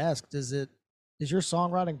wanted to ask. Is your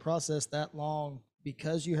songwriting process that long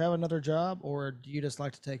because you have another job, or do you just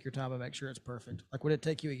like to take your time and make sure it's perfect? Like, would it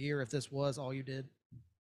take you a year if this was all you did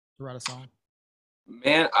to write a song?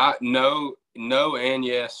 Man, no and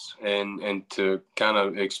yes. And to kind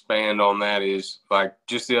of expand on that is, like,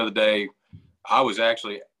 just the other day, I was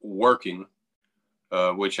actually working,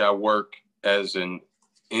 which I work as an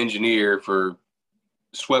engineer for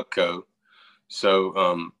SWEPCO.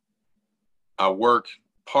 So I work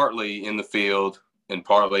partly in the field and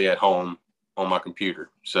partly at home on my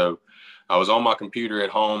computer. So I was on my computer at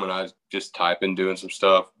home and I was just typing, doing some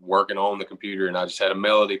stuff, working on the computer, and I just had a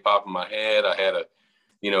melody pop in my head. I had a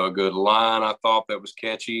good line I thought that was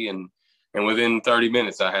catchy, and within 30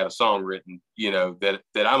 minutes I had a song written, you know, that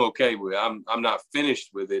I'm okay with. I'm not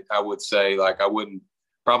finished with it. I would say, like, I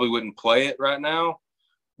probably wouldn't play it right now,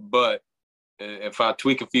 but if I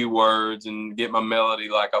tweak a few words and get my melody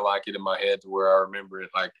like I like it in my head to where I remember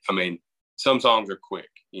it, like, I mean, some songs are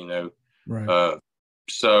quick, you know. Right.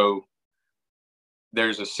 So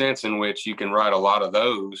there's a sense in which you can write a lot of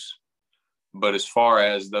those, but as far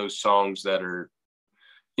as those songs that are,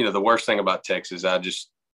 you know, the worst thing about Texas,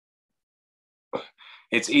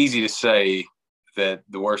 it's easy to say that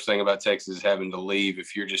the worst thing about Texas is having to leave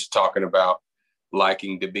if you're just talking about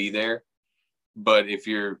liking to be there. But if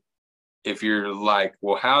you're like,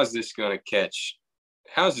 well, how is this going to catch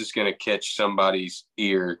somebody's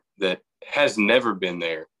ear that has never been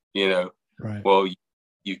there, you know? Right. Well,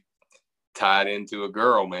 tied into a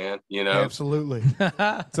girl, man, you know? Absolutely.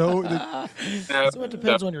 So So it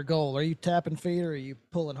depends on your goal. Are you tapping feet or are you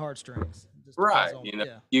pulling heartstrings? It just depends Right. on- You know,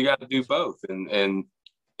 yeah. you got to do both. And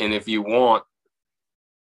if you want,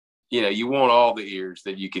 you know, you want all the ears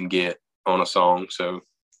that you can get on a song. So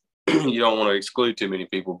you don't want to exclude too many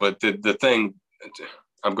people. But the thing,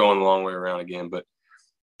 I'm going the long way around again, but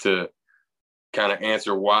to kind of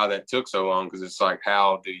answer why that took so long, because it's like,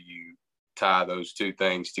 how do you tie those two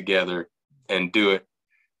things together and do it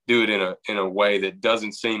in a way that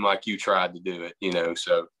doesn't seem like you tried to do it, you know?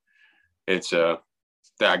 So it's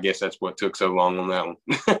I guess that's what took so long on that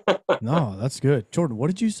one. No, that's good. Jordan, what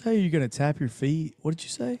did you say? You're gonna tap your feet? What did you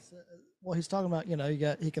say? Well, he's talking about,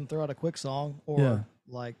 he can throw out a quick song or Yeah.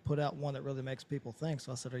 like put out one that really makes people think.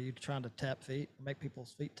 So I said, are you trying to tap feet, make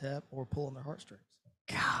people's feet tap, or pull on their heartstrings?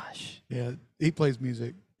 Gosh. yeah, he plays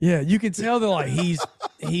music. Yeah, you can tell that like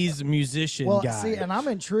he's a musician Well, guy. see, and I'm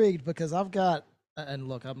intrigued because I've got, and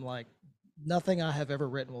look, I'm like, nothing I have ever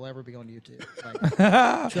written will ever be on YouTube.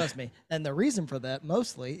 Like, trust me. And the reason for that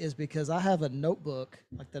mostly is because I have a notebook,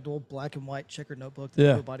 like that old black and white checker notebook that Yeah.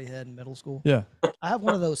 everybody had in middle school. Yeah. I have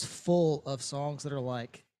one of those full of songs that are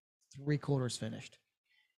like 3/4 finished.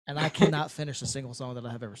 And I cannot finish a single song that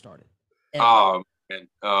I have ever started. Ever. Oh, man.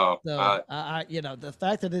 Oh, So I the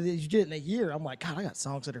fact that you did it in a year, I'm like, God, I got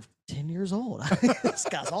songs that are 10 years old. This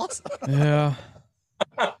guy's awesome. Yeah.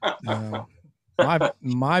 Yeah.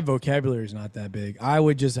 My vocabulary is not that big. I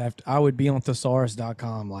would be on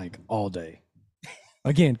thesaurus.com like all day.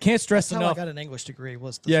 Again, can't stress That's how I enough. got an English degree.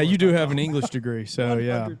 Was Yeah, you do have thesaurus.com. an English degree, so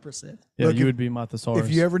yeah. 100%. Yeah, Look, you would be my thesaurus.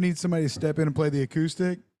 If you ever need somebody to step in and play the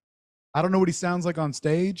acoustic, I don't know what he sounds like on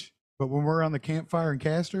stage, but when we're on the campfire in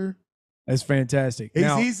Castor, That's fantastic. he's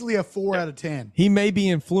Now, easily a 4 out of 10. he may be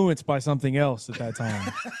influenced by something else at that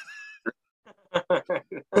time.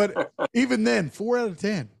 But even then, 4 out of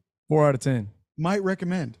 10. 4 out of 10. Might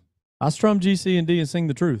recommend. I strum G, C, and D and sing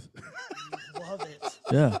the truth. Love it.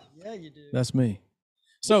 Yeah, Yeah, you do. that's me.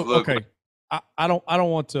 So Look, okay, I don't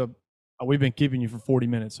want to. We've been keeping you for 40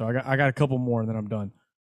 minutes, so I got a couple more and then I'm done.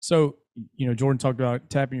 So Jordan talked about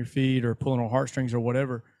tapping your feet or pulling on heartstrings or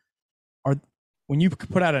whatever. When you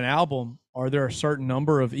put out an album, are there a certain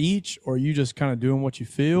number of each, or are you just kind of doing what you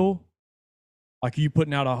feel? Like, are you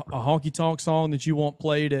putting out a honky tonk song that you want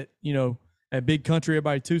played at Big Country,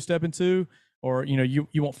 everybody two-stepping to, or you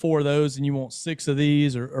want 4 of those and you want 6 of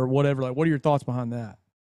these or whatever? Like, what are your thoughts behind that?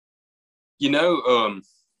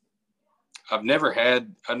 I've never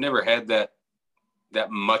had that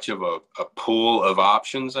much of a pool of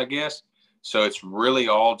options, I guess. So it's really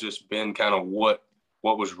all just been kind of what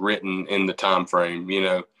was written in the time frame,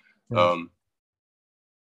 Right.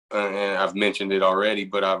 And I've mentioned it already,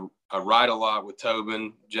 but I write a lot with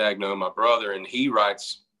Tobin Jagneaux, my brother, and he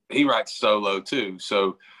writes solo too.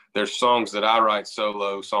 So there's songs that I write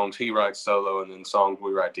solo, songs he writes solo, and then songs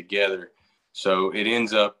we write together. So it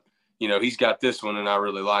ends up, he's got this one and I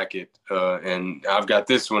really like it. And I've got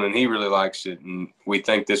this one and he really likes it. And we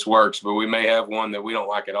think this works, but we may have one that we don't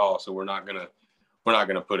like at all. So we're not going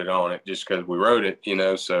to put it on it just because we wrote it,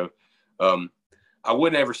 So I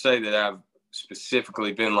wouldn't ever say that I've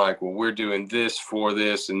specifically been like, well, we're doing this for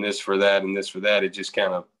this and this for that and this for that. It just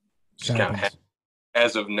kind of Happens.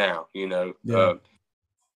 as of now, Yeah.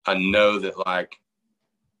 I know that, like,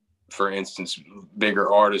 for instance,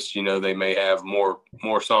 bigger artists, they may have more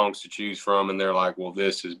songs to choose from, and they're like, well,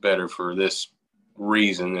 this is better for this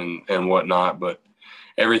reason and whatnot. But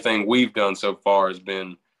everything we've done so far has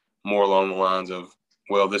been more along the lines of,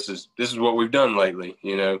 well, this is what we've done lately,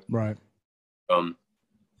 Right.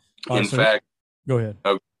 In fact, go ahead.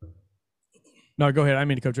 Oh. No, go ahead. I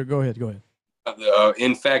mean to coach. Go ahead.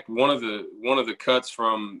 In fact, one of the cuts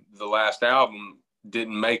from the last album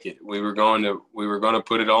didn't make it. We were going to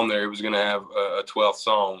put it on there. It was going to have a 12th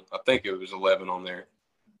song. I think it was 11 on there.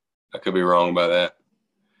 I could be wrong by that.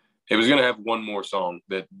 It was going to have one more song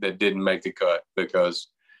that didn't make the cut because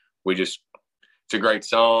it's a great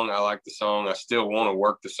song. I like the song. I still want to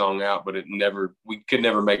work the song out, but we could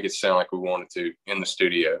never make it sound like we wanted to in the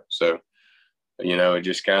studio. So, it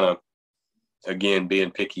just kind of, again,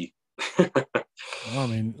 being picky. Well, I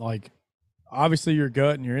mean, like, obviously your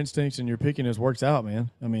gut and your instincts and your pickiness works out, man.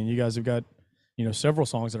 I mean, you guys have got, several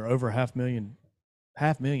songs that are over 500,000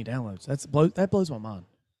 downloads. That blows my mind.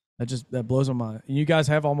 That blows my mind. And you guys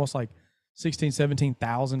have almost like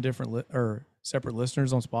 17,000 different or separate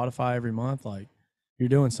listeners on Spotify every month. Like, you're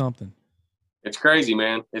doing something. It's crazy,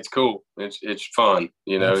 man. It's cool. It's fun.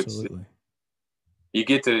 Absolutely. You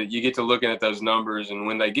get to looking at those numbers, and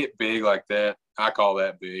when they get big like that, I call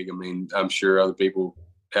that big. I mean, I'm sure other people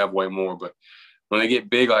have way more, but when they get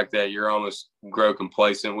big like that, you're almost grow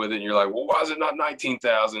complacent with it. And you're like, well, why is it not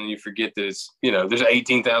 19,000? And you forget that it's, there's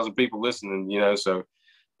 18,000 people listening, so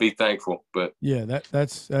be thankful. But yeah,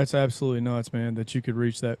 that's absolutely nuts, man, that you could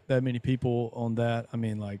reach that many people on that. I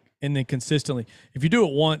mean, like, and then consistently, if you do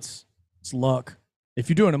it once, it's luck. If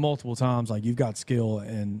you're doing it multiple times, like, you've got skill,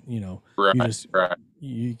 and right, you just right.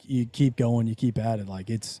 you keep going, you keep at it, like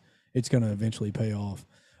it's going to eventually pay off.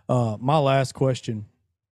 My last question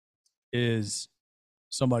is,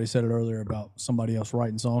 somebody said it earlier about somebody else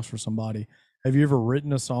writing songs for somebody. Have you ever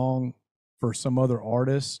written a song for some other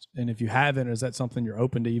artist? And if you haven't, is that something you're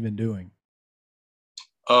open to even doing?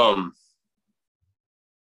 I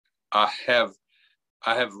have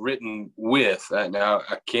written with, now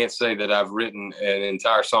I can't say that I've written an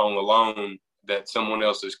entire song alone that someone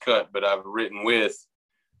else has cut, but I've written with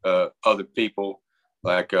other people,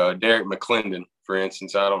 like Derek McClendon, for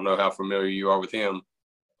instance. I don't know how familiar you are with him.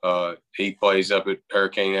 He plays up at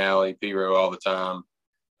Hurricane Alley, P-Row all the time.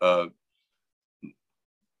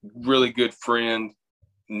 Really good friend,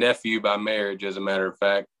 nephew by marriage, as a matter of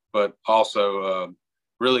fact, but also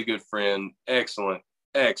really good friend, excellent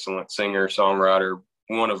singer, songwriter,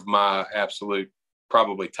 one of my absolute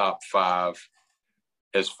probably top 5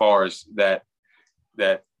 as far as that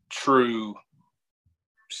true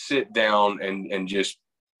sit down and just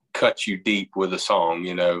cut you deep with a song,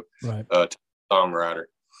 Right. Songwriter.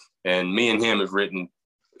 And me and him have written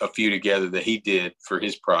a few together that he did for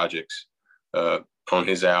his projects on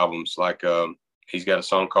his albums. Like he's got a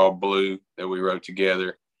song called Blue that we wrote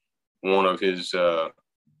together. One of his other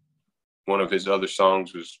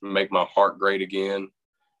songs was Make My Heart Great Again,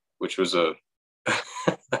 which was a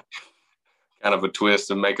kind of a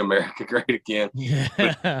twist of Make America Great Again. Yeah.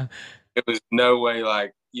 But it was no way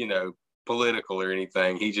like, political or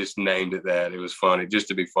anything. He just named it that. It was funny, just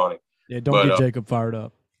to be funny. Yeah, don't get Jacob fired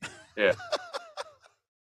up. Yeah.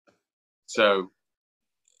 So,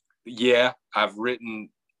 yeah, I've written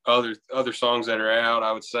other songs that are out,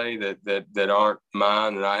 I would say, that aren't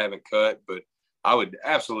mine and I haven't cut, but I would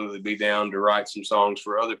absolutely be down to write some songs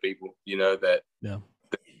for other people, that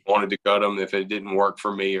wanted to cut them if it didn't work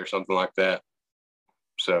for me or something like that.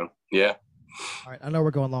 So, yeah. All right, I know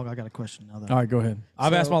we're going long. I got a question now, though. All right, go ahead.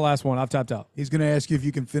 I've asked my last one. I've tapped out. He's going to ask you if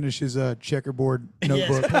you can finish his checkerboard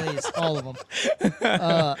notebook. Yes, please, all of them.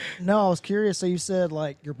 No, I was curious. So you said,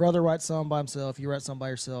 like, your brother writes some by himself, you write some by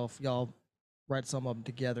yourself, y'all write some of them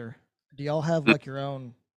together. Do y'all have, like, your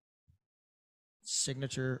own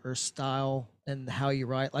signature or style and how you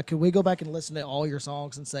write? Like, could we go back and listen to all your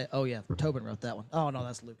songs and say, oh, yeah, Tobin wrote that one? Oh, no,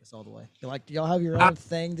 that's Lucas all the way. Like, do y'all have your own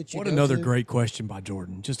thing that you What go another to? great question by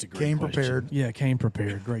Jordan. Just a great Came question. prepared. Yeah, came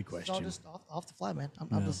prepared. Great It's all question. just off the fly, man.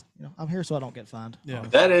 I'm just, I'm here so I don't get fined. Yeah.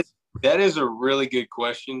 That is a really good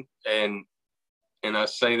question. And I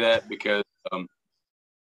say that because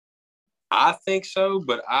I think so,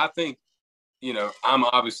 but I think, I'm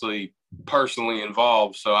obviously personally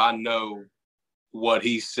involved, so I know what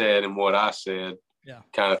he said and what I said,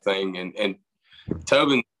 kind of thing. And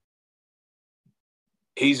Tobin,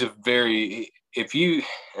 he's a very,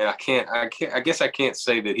 I guess I can't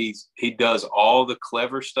say that he does all the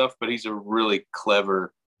clever stuff, but he's a really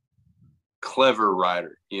clever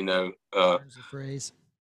writer, Turns a phrase.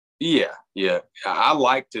 Yeah. I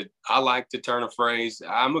like to turn a phrase.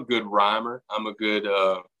 I'm a good rhymer. I'm a good,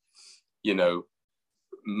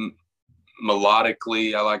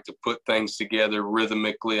 melodically, I like to put things together.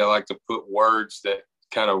 Rhythmically, I like to put words that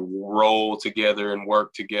kind of roll together and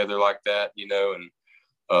work together like that,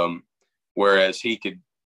 and whereas he could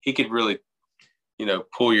really,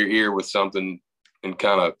 pull your ear with something and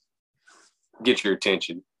kind of get your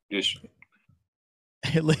attention. Just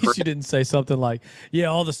At least you didn't say something like, yeah,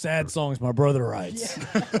 all the sad songs my brother writes.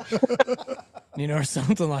 Yeah. Or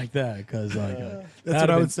something like that. Because that's what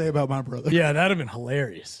I would say about my brother. Yeah, that'd have been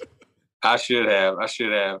hilarious. I should have.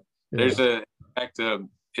 Yeah. There's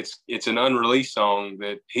it's an unreleased song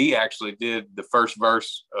that he actually did the first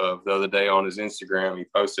verse of the other day on his Instagram. He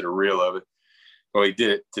posted a reel of it. Well, he did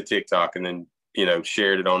it to TikTok and then,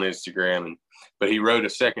 shared it on Instagram. But he wrote a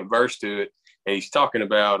second verse to it, and he's talking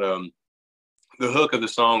about the hook of the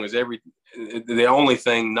song is the only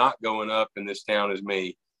thing not going up in this town is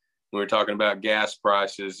me. We were talking about gas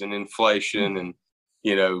prices and inflation and,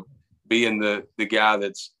 being the guy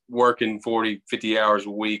that's working 40, 50 hours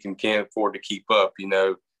a week and can't afford to keep up,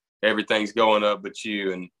 everything's going up but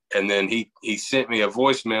you. And then he sent me a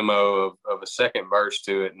voice memo of a second verse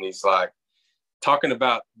to it. And he's like talking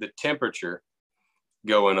about the temperature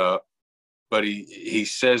going up, but he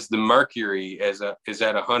says the mercury is at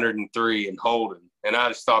 103 and holding. And I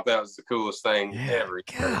just thought that was the coolest thing ever.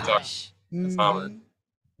 Gosh. Mm-hmm.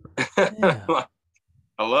 Yeah.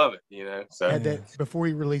 I love it. So Add that before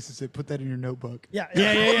he releases it. Put that in your notebook. Yeah.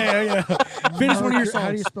 Yeah. Finish one of your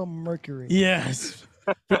How do you songs. spell Mercury? Yes.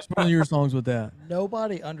 Finish one of your songs with that.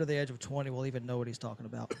 Nobody under the age of 20 will even know what he's talking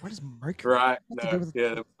about. What is Mercury? right. What to do No, with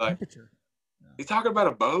yeah, like temperature? he's talking about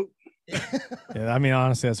a boat. Yeah, I mean,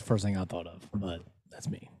 honestly, that's the first thing I thought of, but that's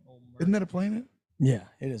me. Isn't that a planet? Yeah,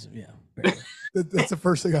 it is. Yeah. Very good. That's the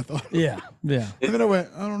first thing I thought. Yeah. And then I went,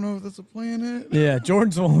 I don't know if that's a planet. Yeah.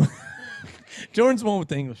 Jordan's the one. Jordan's the one with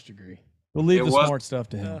the English degree. We'll leave It the was- smart stuff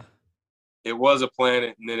to him. It was a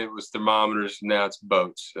planet, and then it was thermometers, and now it's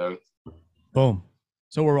boats. So Boom.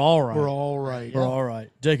 So we're all right. We're all right. We're all right.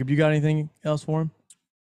 Jacob, you got anything else for him?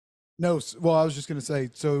 No, well, I was just gonna say.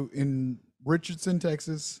 So in Richardson,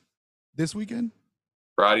 Texas, this weekend,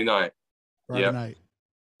 Friday night. Friday Yep. night,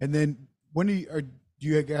 and then when do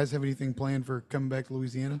you guys have anything planned for coming back to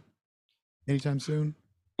Louisiana anytime soon?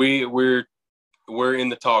 We're in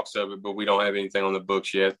the talks of it, but we don't have anything on the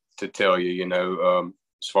books yet to tell you.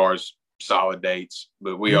 As far as solid dates,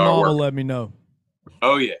 but we Your are mom will working. let me know.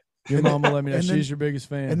 Oh yeah, Your mom will let me know. And then- She's your biggest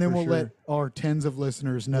fan. And then for we'll sure. let our tens of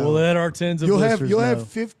listeners know. We'll let our tens of you'll listeners have know.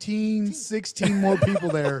 15, 16 more people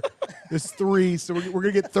there. There's 3, so we're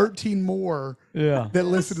gonna get 13 more Yeah. that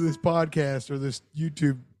listen to this podcast or this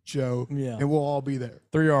YouTube show, Yeah. and we'll all be there.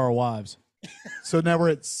 3 are our wives. So now we're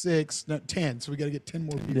at 6, not 10. So we got to get 10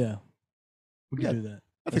 more people. Yeah. We can Yeah, do that.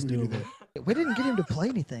 I think That's we can do doable. that. We didn't get him to play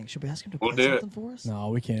anything. Should we ask him to We'll play do it. something for us? No,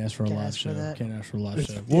 we can't ask for a Can't live ask for show. that. Can't ask for a live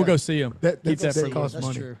It's- show. We'll yeah. go see him. That Keep that for costs That's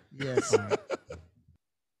money. true. Yes.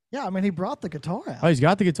 Yeah, I mean, he brought the guitar out. Oh, he's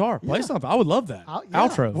got the guitar. Play Yeah. something. I would love that. Yeah.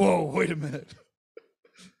 Outro. Whoa, wait a minute.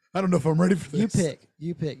 I don't know if I'm ready for this.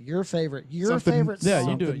 You pick your favorite. Your Something- favorite Yeah,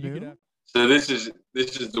 song. you do it. Something You new? can have So this is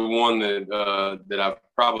the one that I've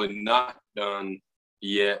probably not done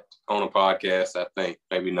yet on a podcast. I think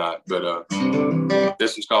maybe not, but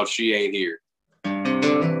this one's called "She Ain't Here."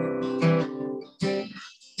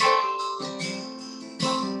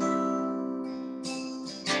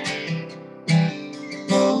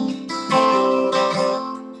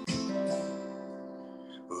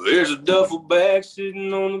 There's a duffel bag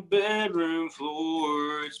sitting on the bedroom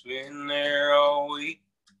floor. It's been there all week.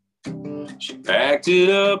 She packed it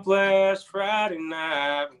up last Friday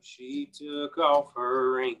night when she took off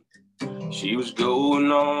her ring. She was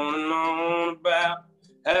going on and on about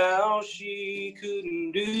how she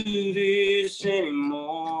couldn't do this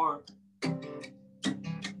anymore.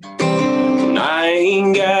 And I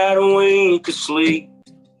ain't got a wink of sleep,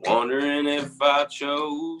 wondering if I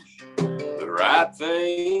chose the right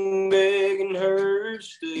thing, begging her to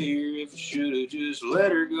stay, or if I should have just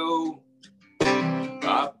let her go.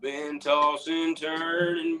 I've been tossing,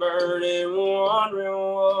 turning, burning, wondering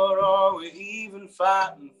what are we even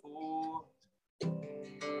fighting for?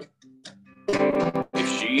 If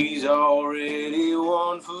she's already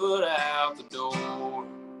 1 foot out the door.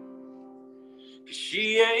 'Cause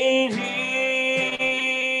she ain't here,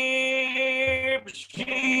 but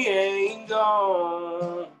she ain't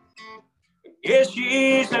gone. Guess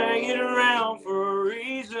she's hanging around for a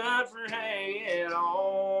reason for hanging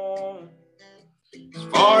on. As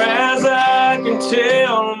far as I can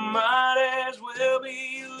tell, I might as well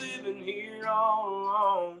be living here all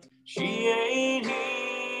alone. She ain't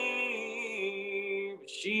here, but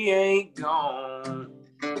she ain't gone.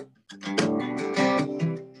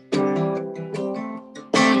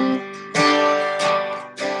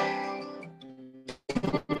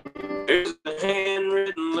 There's a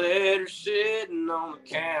handwritten letter sitting on the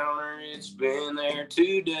counter. It's been there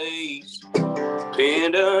 2 days.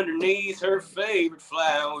 Pinned underneath her favorite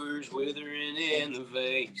flowers, withering in the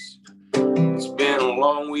vase. It's been a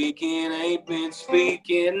long weekend, ain't been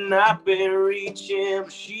speaking. I've been reaching,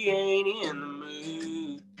 but she ain't in the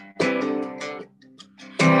mood.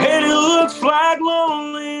 And it looks like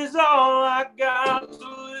lonely is all I got to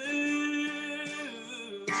lose.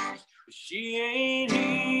 But she ain't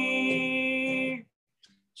here,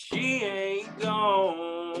 she ain't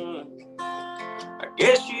gone. I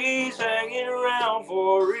guess she's hanging around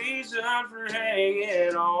for a reason for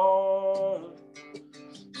hanging on.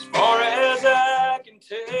 As far as I can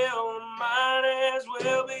tell, I might as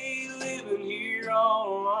well be living here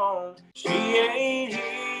all alone. She ain't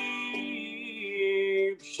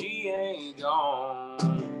here, but she ain't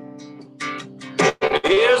gone.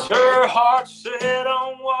 Is her heart set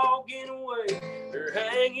on walking away, or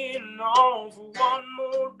hanging on for one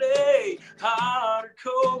more day? Hot or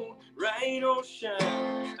cold, rain or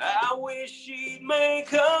shine, I wish she'd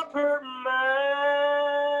make up her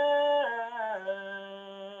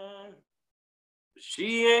mind. But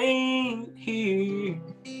she ain't here,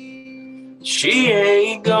 she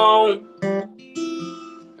ain't gone. I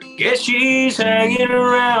Guess she's hanging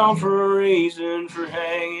around for a reason for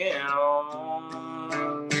hanging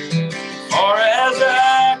on. Far as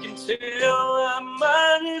I can tell, I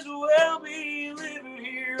might as well be living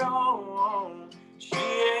here on. She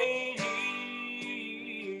ain't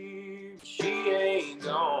here, she ain't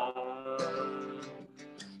gone.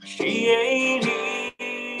 She ain't here,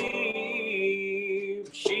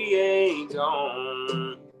 she ain't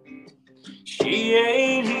gone. She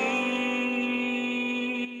ain't here.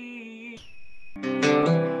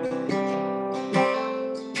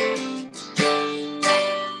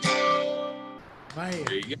 Man,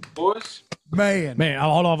 There you go, boys. man.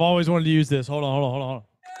 Hold on. I've always wanted to use this. Hold on.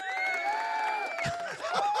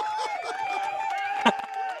 I've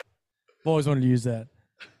always wanted to use that.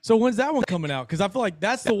 So when's that one coming out? Because I feel like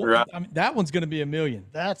that's the one. Right. I mean, that one's going to be $1 million.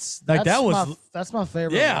 That's Like, that was- that's my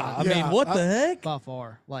favorite. Yeah. one. I mean, what the heck? By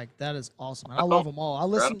far, like that is awesome. I love them all. I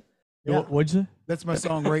listen. Yeah. What'd you say? That's my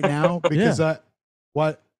song right now because I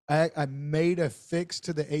made a fix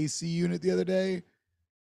to the AC unit the other day,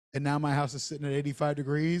 and now my house is sitting at 85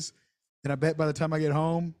 degrees, and I bet by the time I get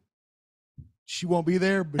home, she won't be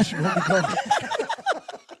there, but she won't be gone.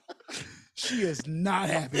 She is not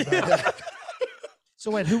happy about that. So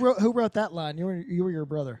wait, who wrote that line? You were your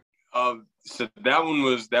brother. So that one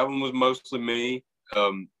was mostly me.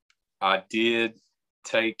 I did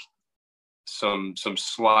take some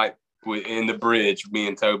slight in the bridge. Me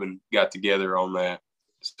and Tobin got together on that.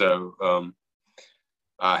 So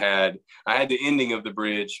I had the ending of the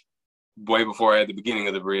bridge way before I had the beginning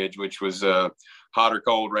of the bridge, which was hot or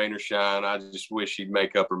cold, rain or shine. I just wish she'd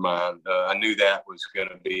make up her mind. I knew that was going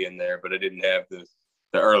to be in there, but I didn't have the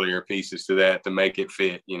earlier pieces to that to make it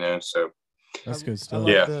fit, you know. So That's good I stuff. love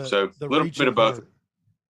yeah, the- so the a little reaching bit of both. part.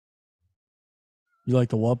 You like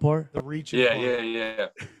the what part? The reaching. Yeah, part. yeah.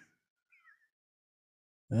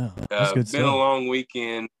 Yeah. That's good Been a stuff. long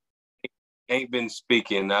weekend. Ain't been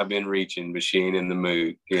speaking. I've been reaching, but she ain't in the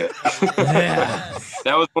mood. Yeah. Yeah.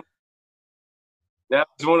 That was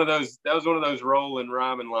one of those rolling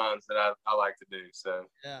rhyming lines that I like to do. So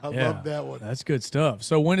I Yeah. love that one. That's good stuff.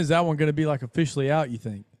 So when is that one going to be like officially out, you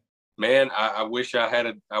think? man, I wish I had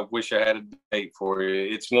a date for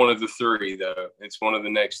you. It's one of the three though. It's one of the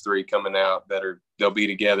next three coming out they'll be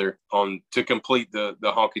together to complete the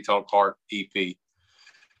Honky Tonk Heart EP.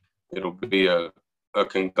 It'll be a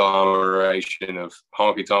conglomeration of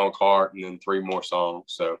Honky Tonk Heart and then 3 more songs.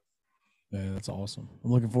 So Yeah, that's awesome.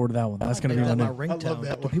 I'm looking forward to that one. That's going to Make be my that my new. ringtone.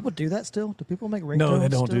 that Do one. people do that still? Do people make ringtones? No, they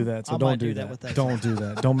don't still? do that. So I don't might do that. that. With that Don't do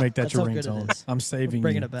that. Don't make that That's your how good it ringtone. is. I'm saving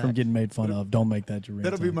bringing you it back. from getting made fun of. Don't make that your ringtone.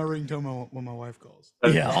 That'll be my ringtone when my wife calls.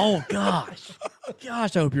 Yeah. Oh gosh.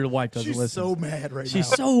 Gosh, I hope your wife doesn't She's listen. so mad right She's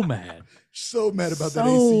now. so mad. So mad about that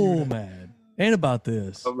AC So unit. mad. And about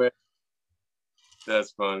this. oh man,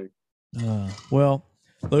 that's funny. Well,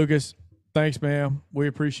 Lucas, thanks, man. We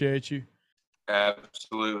appreciate you.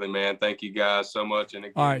 Absolutely, man. Thank you guys so much. And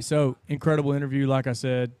again, All right, so incredible interview, like I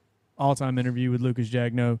said, all-time interview with Lucas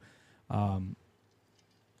Jagneaux.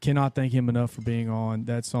 Cannot thank him enough for being on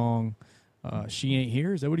that song. She Ain't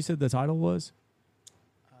Here. Is that what he said the title was?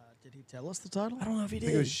 Did he tell us the title? I don't know if he I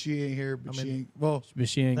think it was She Ain't Here, but I mean, she ain't. Well, But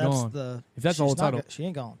she ain't That's gone. the. If that's the she's whole not title. She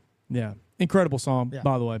ain't gone. Yeah, incredible song, Yeah.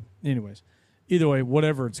 by the way. Anyways, either way,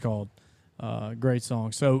 whatever it's called, great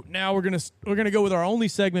song. So now we're gonna go with our only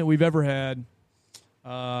segment we've ever had.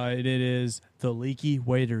 It is the Leaky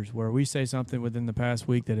Waiters, where we say something within the past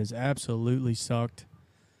week that has absolutely sucked.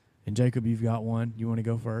 And Jacob, you've got one. You want to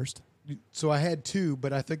go first? so I had 2,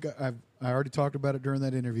 but I think I already talked about it during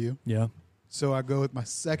that interview. Yeah. So I go with my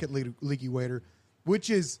second leaky waiter, which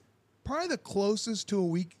is probably the closest to a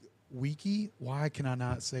weaky. Why can I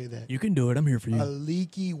not say that? You can do it. I'm here for A you.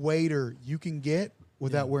 leaky waiter you can get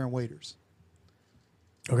without wearing waders.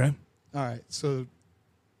 Okay. All right, so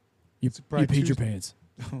You probably peed your Tuesday. pants.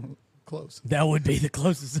 close. That would be the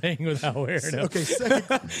closest thing without wearing them. Okay,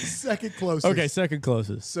 second closest. Okay, second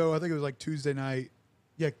closest. So I think it was like Tuesday night.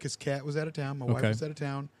 Yeah, because Kat was out of town. My wife Okay. was out of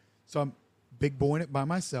town. So I'm big boying it by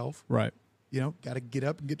myself. Right. You know, got to get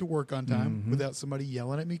up and get to work on time without somebody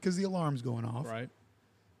yelling at me because the alarm's going off. Right.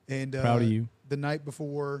 And Proud of you. The night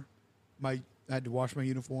before, I had to wash my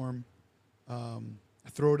uniform. I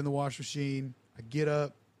throw it in the wash machine. I get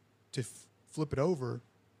up to flip it over.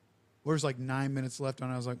 There's like 9 minutes left on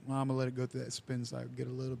it. I was like, well, I'm going to let it go through that spin so I can get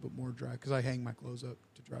a little bit more dry because I hang my clothes up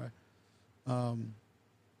to dry.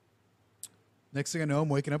 Next thing I know, I'm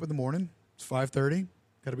waking up in the morning. It's 5:30.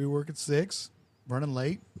 Got to be work at 6. Running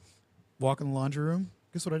late. Walk in the laundry room.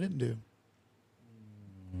 Guess what I didn't do?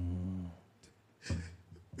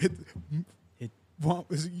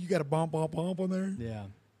 You got a bump on there? Yeah.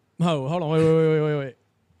 Oh, hold on. Wait.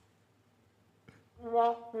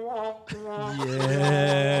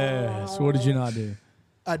 Yes. What did you not do?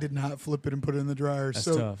 I did not flip it and put it in the dryer. That's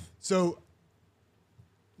so tough. So,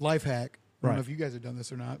 life hack. I don't Right. know if you guys have done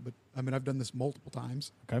this or not, but I mean, I've done this multiple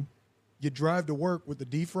times. Okay. You drive to work with the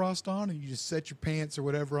defrost on, and you just set your pants or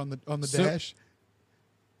whatever on the So- dash.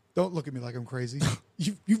 Don't look at me like I'm crazy.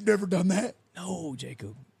 You've never done that? No,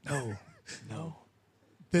 Jacob. No.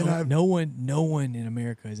 Then I've no one in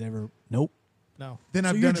America has ever. Nope. No. then So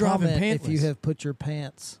I've you're done it. driving Comment if you pantless. have put your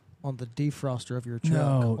pants on the defroster of your truck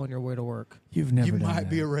No. on your way to work. You've never You done might that.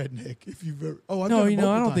 be a redneck if you've ever. Oh, I've No, done it you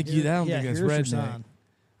know, I multiple don't think times. you. I don't yeah, think that's here's your redneck. sign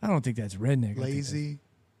I don't think that's redneck. I think that's- Lazy.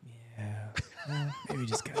 Yeah. Maybe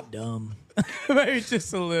just kind of dumb. Maybe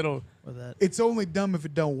just a little. with that. It's only dumb if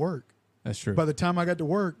it don't work. That's true. By the time I got to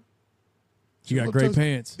work, You got Look, great those-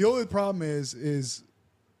 pants. the only problem is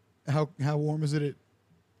how warm is it at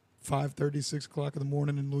 5:30, 6 o'clock in the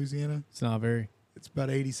morning in Louisiana? It's not very. It's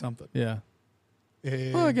about 80 something. Yeah.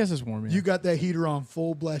 And Well, I guess it's warm. Yeah. you got that heater on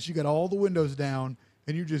full blast. You got all the windows down,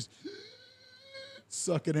 and you're just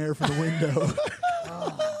sucking air from the window.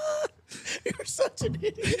 You're such an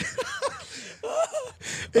idiot.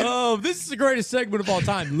 Oh, this is the greatest segment of all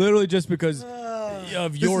time. Literally just because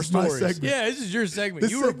of your is my stories. segment. Yeah, this is your segment.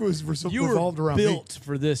 This you were, segment was you revolved were around me. built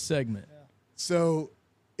for this segment. So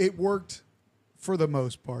it worked for the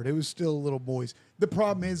most part. It was still a little moist. The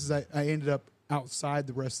problem is I ended up outside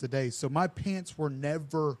the rest of the day. So my pants were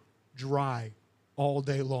never dry all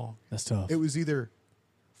day long. That's tough. It was either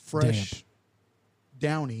fresh,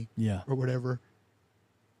 downy, Yeah. or whatever,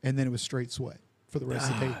 and then it was straight sweat for the rest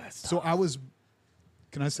of the day. that's So I was,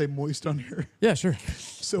 can I say moist on here? Yeah, sure.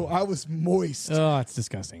 So I was moist Oh, it's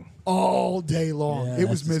disgusting. all day long. Yeah, It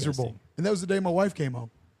was that's miserable. disgusting. And that was the day my wife came home.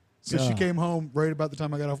 So she Yeah. came home right about the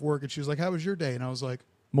time I got off work, and she was like, "How was your day?" And I was like,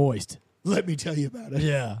 Moist. "Let me tell you about it."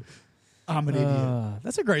 Yeah. I'm an idiot.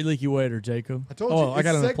 That's a great leaky waiter, Jacob. I told oh, you, I got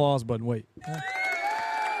it's an sec- applause button. Wait.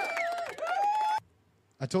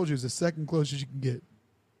 I told you it's the second closest you can get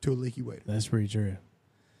to a leaky waiter. That's pretty true.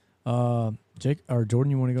 Jake or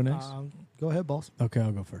Jordan, you want to go next? Go ahead, boss. Okay,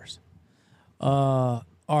 I'll go first. All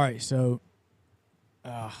right, so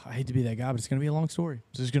I hate to be that guy, but it's going to be a long story.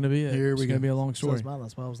 This is going to be it. Here we It's going to go. be a long So story. is mine.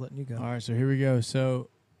 That's why I was letting you go. All right, so here we go. So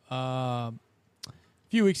a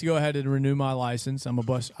few weeks ago, I had to renew my license.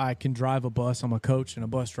 I can drive a bus. I'm a coach and a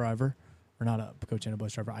bus driver. Or not a coach and a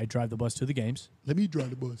bus driver. I drive the bus to the games. Let me drive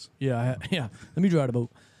the bus. Yeah. Let me drive the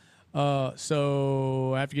boat.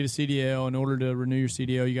 So I have to get a CDL. In order to renew your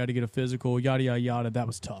CDL, you got to get a physical, yada, yada, yada. That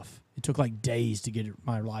was tough. It took like days to get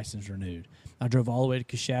my license renewed. I drove all the way to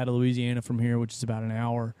Coshada, Louisiana from here, which is about an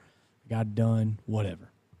hour. Got it done, whatever.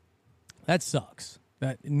 That sucks.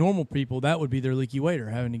 That normal people, that would be their leaky waiter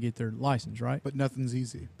having to get their license, right? But nothing's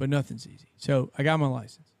easy. But nothing's easy. So I got my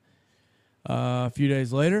license. A few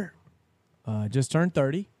days later, just turned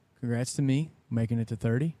 30. Congrats to me, making it to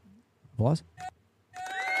 30. Applause.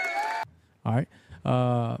 All right.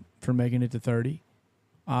 For making it to 30.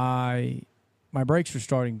 My brakes are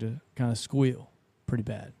starting to kind of squeal pretty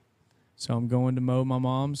bad. So I'm going to mow my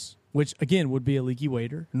mom's, which again would be a leaky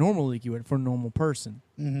waiter, a normal leaky waiter for a normal person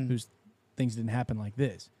whose things didn't happen like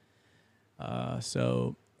this.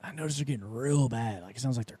 So I noticed they're getting real bad. Like it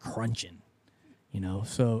sounds like they're crunching,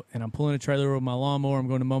 So, and I'm pulling a trailer with my lawnmower. I'm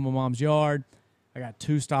going to mow my mom's yard. I got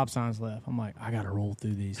 2 stop signs left. I'm like, I got to roll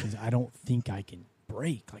through these because I don't think I can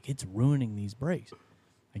brake. Like it's ruining these brakes.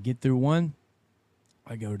 I get through one.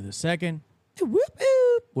 I go to the second. Whoop,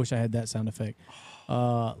 whoop. Wish I had that sound effect.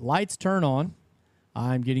 Lights turn on.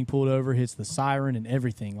 I'm getting pulled over, hits the siren and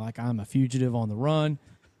everything, like I'm a fugitive on the run.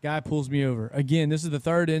 Guy pulls me over. Again, this is the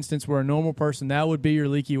third instance where a normal person, that would be your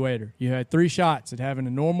leaky waiter. You had 3 shots at having a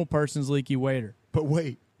normal person's leaky waiter. But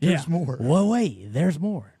wait, there's more. Well, wait, there's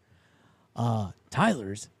more.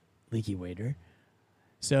 Tyler's leaky waiter.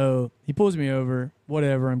 So he pulls me over.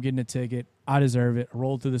 Whatever, I'm getting a ticket. I deserve it. I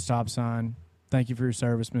rolled through the stop sign. Thank you for your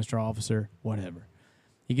service, Mr. Officer. Whatever.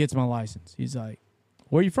 He gets my license. He's like,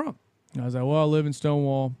 where are you from? And I was like, well, I live in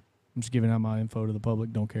Stonewall. I'm just giving out my info to the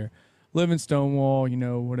public. Don't care. Live in Stonewall,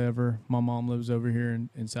 whatever. My mom lives over here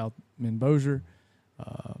in South Bossier.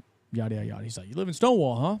 Yada, yada, yada. He's like, you live in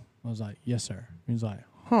Stonewall, huh? I was like, yes, sir. He was like,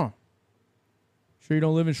 huh. Sure you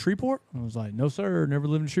don't live in Shreveport? I was like, no, sir. Never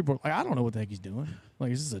lived in Shreveport. Like, I don't know what the heck he's doing.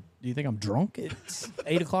 Like, do you think I'm drunk? It's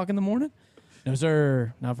 8 o'clock in the morning? No,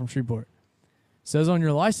 sir. Not from Shreveport. Says on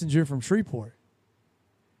your license you're from Shreveport.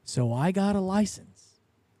 So I got a license.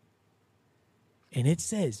 And it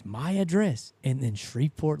says my address and then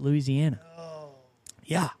Shreveport, Louisiana. Oh.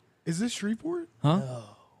 Yeah. Is this Shreveport? Huh?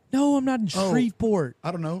 No, I'm not in Shreveport.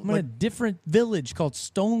 I don't know. I'm in a different village called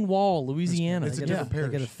Stonewall, Louisiana. It's a Yeah. different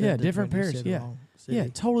parish. Yeah, different parish. Yeah. Yeah,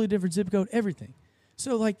 totally different zip code, everything.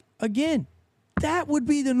 So, like, again, that would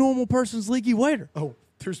be the normal person's leaky waiter. Oh,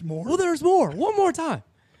 there's more. Well, there's more. One more time.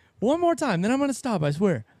 Then I'm going to stop, I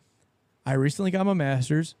swear. I recently got my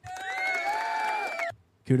master's.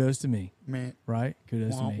 Kudos to me. Man. Right?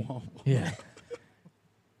 Kudos to me. Wah. Yeah.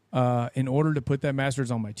 In order to put that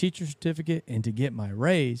master's on my teacher certificate and to get my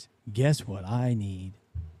raise, guess what I need?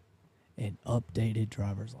 An updated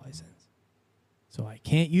driver's license. So I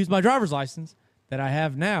can't use my driver's license that I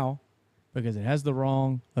have now because it has the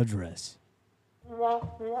wrong address.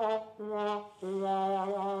 So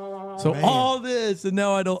Man. all this, and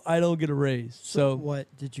now I don't get a raise. So what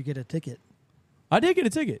did you get a ticket I did get a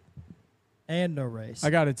ticket. and no raise? I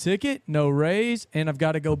got a ticket, no raise, and I've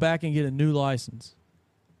got to go back and get a new license.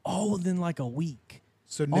 All within like a week.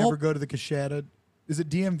 So never go to the Cashada. Is it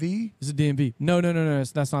DMV? It's a DMV. No.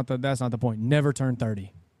 That's not the point. Never turn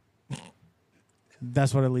 30.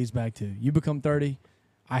 That's what it leads back to. You become 30.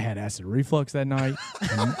 I had acid reflux that night.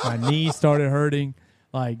 My knees started hurting.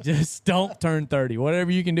 Like, just don't turn 30.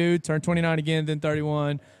 Whatever you can do, turn 29 again, then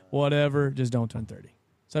 31, whatever. Just don't turn 30.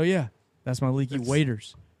 So, yeah, that's my leaky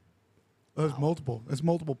waiters. Oh, it's multiple. It's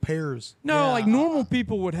multiple pairs. No, Yeah. like normal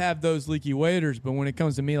people would have those leaky waiters, but when it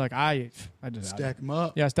comes to me, like I just Stack them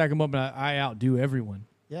up. Yeah, I stack them up, and I outdo everyone.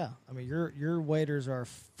 Yeah, I mean your waiters are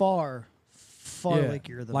far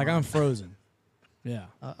leakier than like mine. I'm frozen. Yeah,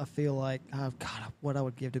 I feel like God, what I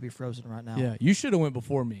would give to be frozen right now. yeah. You should have went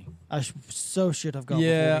before me. I should have gone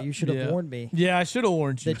Yeah, before you. You should have yeah. warned me Yeah, I should have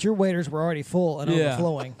warned you. that your waiters were already full and Yeah.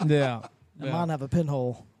 overflowing. Yeah, And yeah. mine have a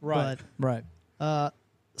pinhole. Right, right. But,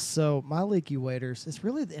 so my leaky waiters, it's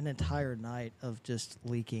really an entire night of just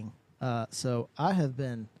leaking. So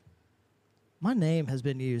my name has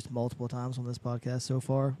been used multiple times on this podcast so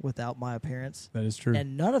far without my appearance. That is true.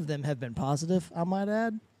 And none of them have been positive, I might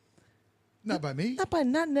add. Not by me.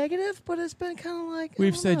 Not negative, but it's been kind of like I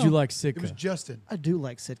We've don't said know. you like It was Sitka. Justin. I do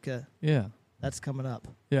like Sitka. Yeah, That's coming up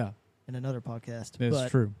yeah. in another podcast. That's but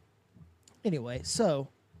true. Anyway, so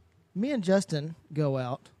me and Justin go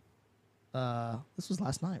out. This was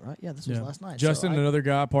last night, right? Yeah, this was Yeah. last night. Justin, So another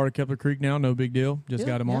guy, part of Kepler Creek now. No big deal. Just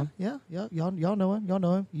got him on. Yeah. Y'all know him. Y'all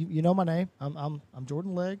know him. You know my name. I'm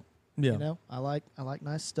Jordan Legg. Yeah. You know, I like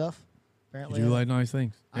nice stuff. You Apparently, do like nice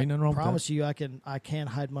things. Ain't nothing wrong I promise you, I can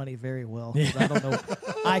hide money very well. 'Cause I don't know.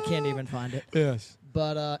 I can't even find it. with that. Yes.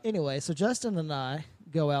 But anyway, so Justin and I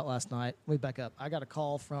go out last night. Let me back up. I got a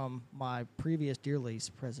call from my previous Deer Lease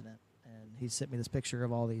president, and he sent me this picture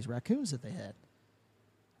of all these raccoons that they had.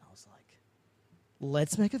 I was like,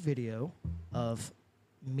 let's make a video of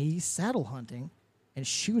me saddle hunting and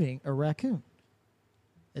shooting a raccoon.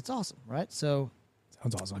 It's awesome, right? So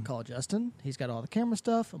Sounds I awesome. call Justin. He's got all the camera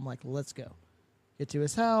stuff. I'm like, let's go. Get to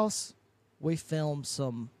his house. We film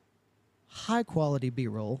some high-quality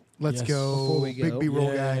B-roll. Let's Yes. go. Before we go. Big B-roll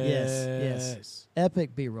guy. Yes.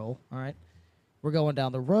 Epic B-roll. All right. We're going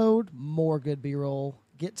down the road. More good B-roll.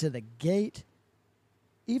 Get to the gate.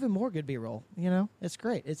 Even more good B-roll. You know, it's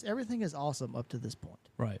great. Everything is awesome up to this point.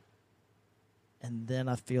 Right. And then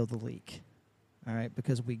I feel the leak. All right,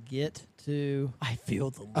 because we get to I feel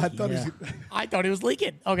the leak. I thought Yeah. I thought he was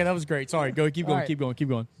leaking. Okay, that was great. Sorry. Go. Keep All going. right. Keep going. Keep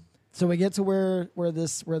going. So we get to where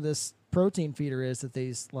this protein feeder is that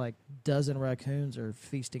these like dozen raccoons are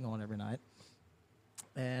feasting on every night,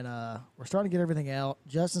 and we're starting to get everything out.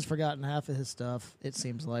 Justin's forgotten half of his stuff. It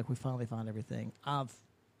seems like we finally found everything.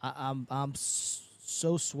 I'm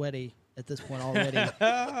so sweaty at this point already that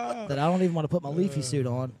I don't even want to put my leafy suit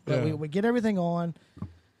on. But Yeah. we get everything on.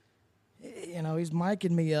 You know, he's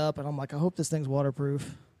micing me up, and I'm like, I hope this thing's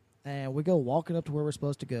waterproof. And we go walking up to where we're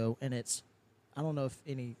supposed to go, and it's, I don't know if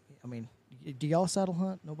any, I mean, do y'all saddle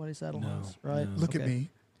hunt? Nobody saddle No, hunts, right? no. Look at Okay. me.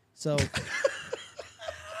 So,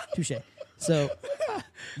 touche. So,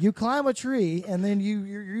 you climb a tree, and then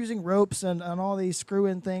you're using ropes and all these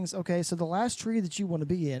screw-in things. Okay, so the last tree that you want to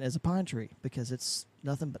be in is a pine tree because it's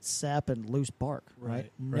nothing but sap and loose bark,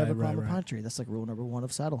 right? Right, Never right, climb a right. pine tree. That's like rule number 1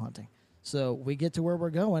 of saddle hunting. So we get to where we're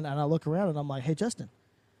going, and I look around, and I'm like, hey, Justin,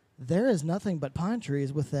 there is nothing but pine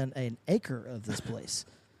trees within an acre of this place.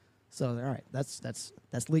 So, all right, that's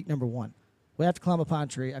leak number 1. We have to climb a pine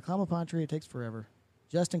tree. I climb a pine tree. It takes forever.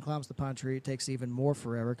 Justin climbs the pine tree. It takes even more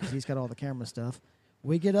forever because he's got all the camera stuff.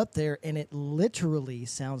 We get up there, and it literally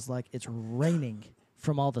sounds like it's raining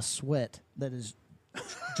from all the sweat that is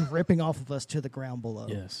dripping off of us to the ground below.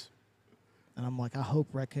 Yes. And I'm like, I hope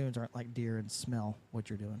raccoons aren't like deer and smell what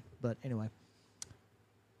you're doing. But anyway,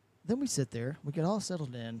 then we sit there. We get all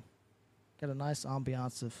settled in. Got a nice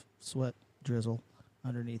ambiance of sweat drizzle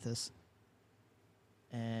underneath us.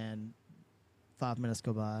 And 5 minutes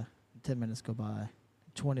go by, 10 minutes go by,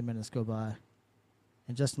 20 minutes go by.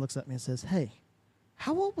 And Justin looks at me and says, hey,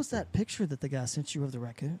 how old was that picture that the guy sent you of the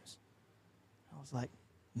raccoons? I was like,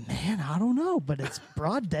 man, I don't know, but it's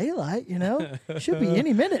broad daylight, Should be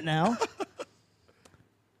any minute now.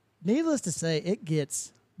 Needless to say, it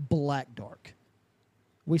gets black dark.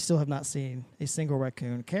 We still have not seen a single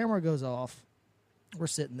raccoon. Camera goes off. We're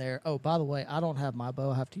sitting there. Oh, by the way, I don't have my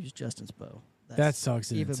bow. I have to use Justin's bow. That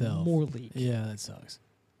sucks in even itself. more leak. Yeah, that sucks.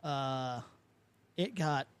 It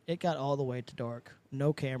got all the way to dark.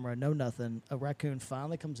 No camera, no nothing. A raccoon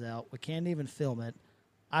finally comes out. We can't even film it.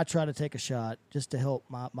 I try to take a shot just to help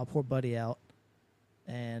my poor buddy out.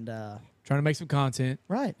 And Trying to make some content.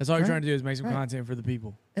 right. That's all you're right, trying to do is make some right. content for the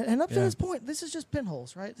people. And up to Yeah. this point, this is just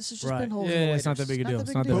pinholes, right? This is just Right. pinholes. Yeah, in the it's not waders. that big a deal.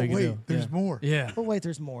 It's not that But big a wait, deal. there's Yeah. more. Yeah. But wait,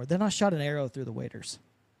 there's more. Then I shot an arrow through the waders,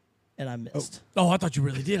 and I missed. Oh, I thought you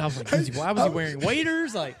really did. I was like, why was he wearing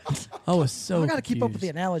waders? Like, I was so I got to keep up with the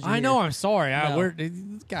confused. analogy. I know. here. I'm sorry.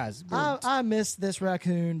 No. Guys. I missed this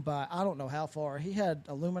raccoon by I don't know how far. He had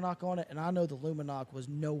a luminoc on it, and I know the luminoc was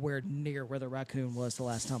nowhere near where the raccoon was the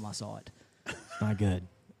last time I saw it. Not good.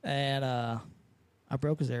 And I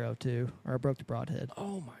broke his arrow too, or I broke the broadhead.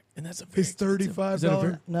 Oh my! And that's a very It's $35. Is that a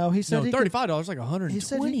very- No, he said No, he $35, like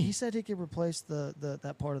 120. could, he said he could replace the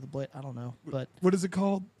that part of the blade. I don't know, but What is it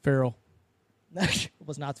called? Feral. it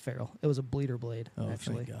was not the ferrule. It was a bleeder blade. Oh,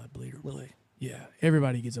 actually. thank God, bleeder blade. Yeah,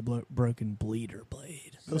 everybody gets a broken bleeder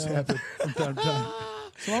blade. Those No. happen from time to time.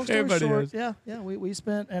 So long story Everybody short, does. yeah, we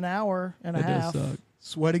spent an hour and a That half does suck.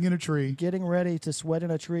 Sweating in a tree. getting ready to sweat in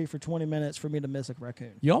a tree for 20 minutes for me to miss a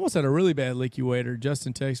raccoon. You almost had a really bad leaky waiter.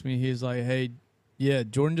 Justin texted me. He's like, "Hey, yeah,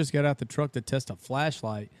 Jordan just got out the truck to test a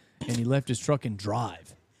flashlight, and he left his truck in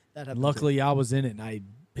drive. That And happened. luckily, I was in it, and I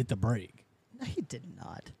hit the brake. No, he did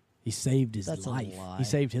not. He saved his That's a life. lie. He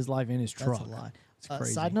saved his life in his truck. That's a lie. It's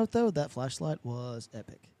crazy. Side note, though, that flashlight was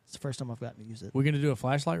epic. It's the first time I've gotten to use it. We're gonna do a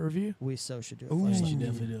flashlight review. We so should do a Ooh. We flashlight. should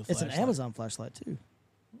definitely do a It's an flashlight. Amazon flashlight, too.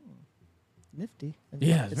 Nifty. I mean,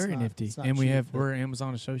 Yeah, it's very not- nifty. it's not And cheap, but- we're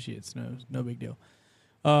Amazon associates. No big deal.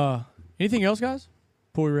 Anything else, guys?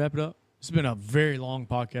 Before we wrap it up, it's been a very long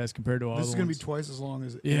podcast compared to all This is other going to ones. be twice as long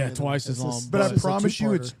as Yeah, any twice other as one. long. But I It's a promise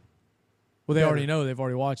you, it's two-parter. Well, they better. already know. They've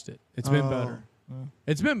already watched it. It's been Oh. better. Yeah.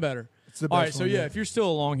 It's been better. it's the best All right, so one yeah, yet. if you're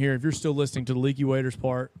still along here, if you're still listening to the Leaky Waiters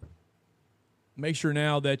part, make sure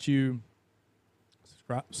now that you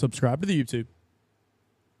subscribe to the YouTube.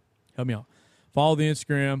 Help me out. Follow the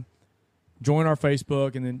Instagram. Join our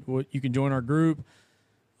Facebook, and then you can join our group.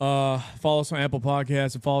 Follow us on Apple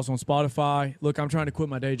Podcasts and follow us on Spotify. Look, I'm trying to quit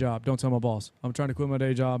my day job. Don't tell my boss. I'm trying to quit my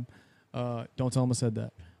day job. Don't tell him I said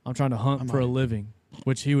that. I'm trying to hunt I'm for a on it. living,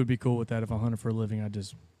 which he would be cool with that if I hunted for a living. I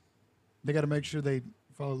just They got to make sure they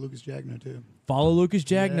follow Lucas Jagneaux too. follow Lucas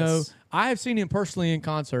Jagneaux. Yes. I have seen him personally in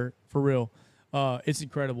concert, for real. It's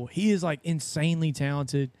incredible. He is like insanely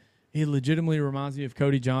talented. He legitimately reminds me of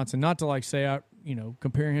Cody Johnson. Not to like say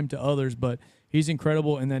compare him to others, but he's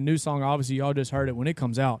incredible. And that new song, obviously, y'all just heard it when it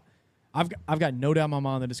comes out. I've got no doubt in my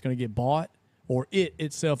mind that it's going to get bought, or it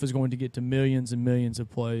itself is going to get to millions and millions of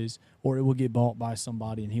plays, or it will get bought by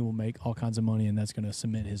somebody and he will make all kinds of money, and that's going to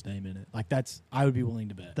cement his name in it. Like I would be willing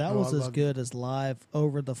to bet. That Oh, was I as love good as live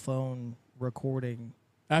over the phone recording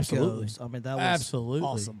Absolutely. goes. I mean, that was Absolutely.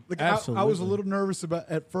 awesome. Like I was a Absolutely. little nervous about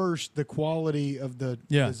at first the quality of the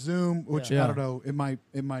Zoom, which Yeah. I don't know,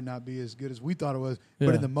 it might not be as good as we thought it was, Yeah.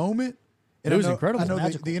 but in the moment, and It was I know, incredible. I know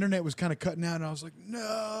Magical. the internet was kind of cutting out, and I was like,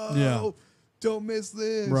 no, Yeah. don't miss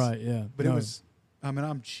this, Right, yeah. But No. it was, I'm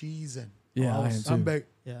cheesing. Yeah, I am I'm too. back.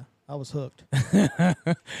 Yeah, I was hooked.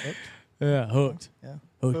 Yeah, hooked. Yeah.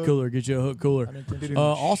 Hook cooler. Get you a hook cooler. Unintentionally.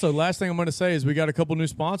 Also, last thing I'm going to say is we got a couple new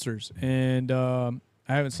sponsors, and I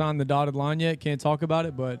haven't signed the dotted line yet. Can't talk about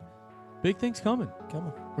it, but big things coming. Come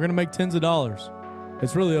on. We're going to make tens of dollars.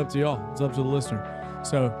 It's really up to y'all. It's up to the listener.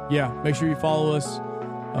 So, yeah, make sure you follow us.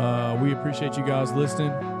 We appreciate you guys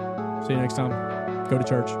listening. See you next time. Go to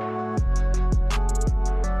church.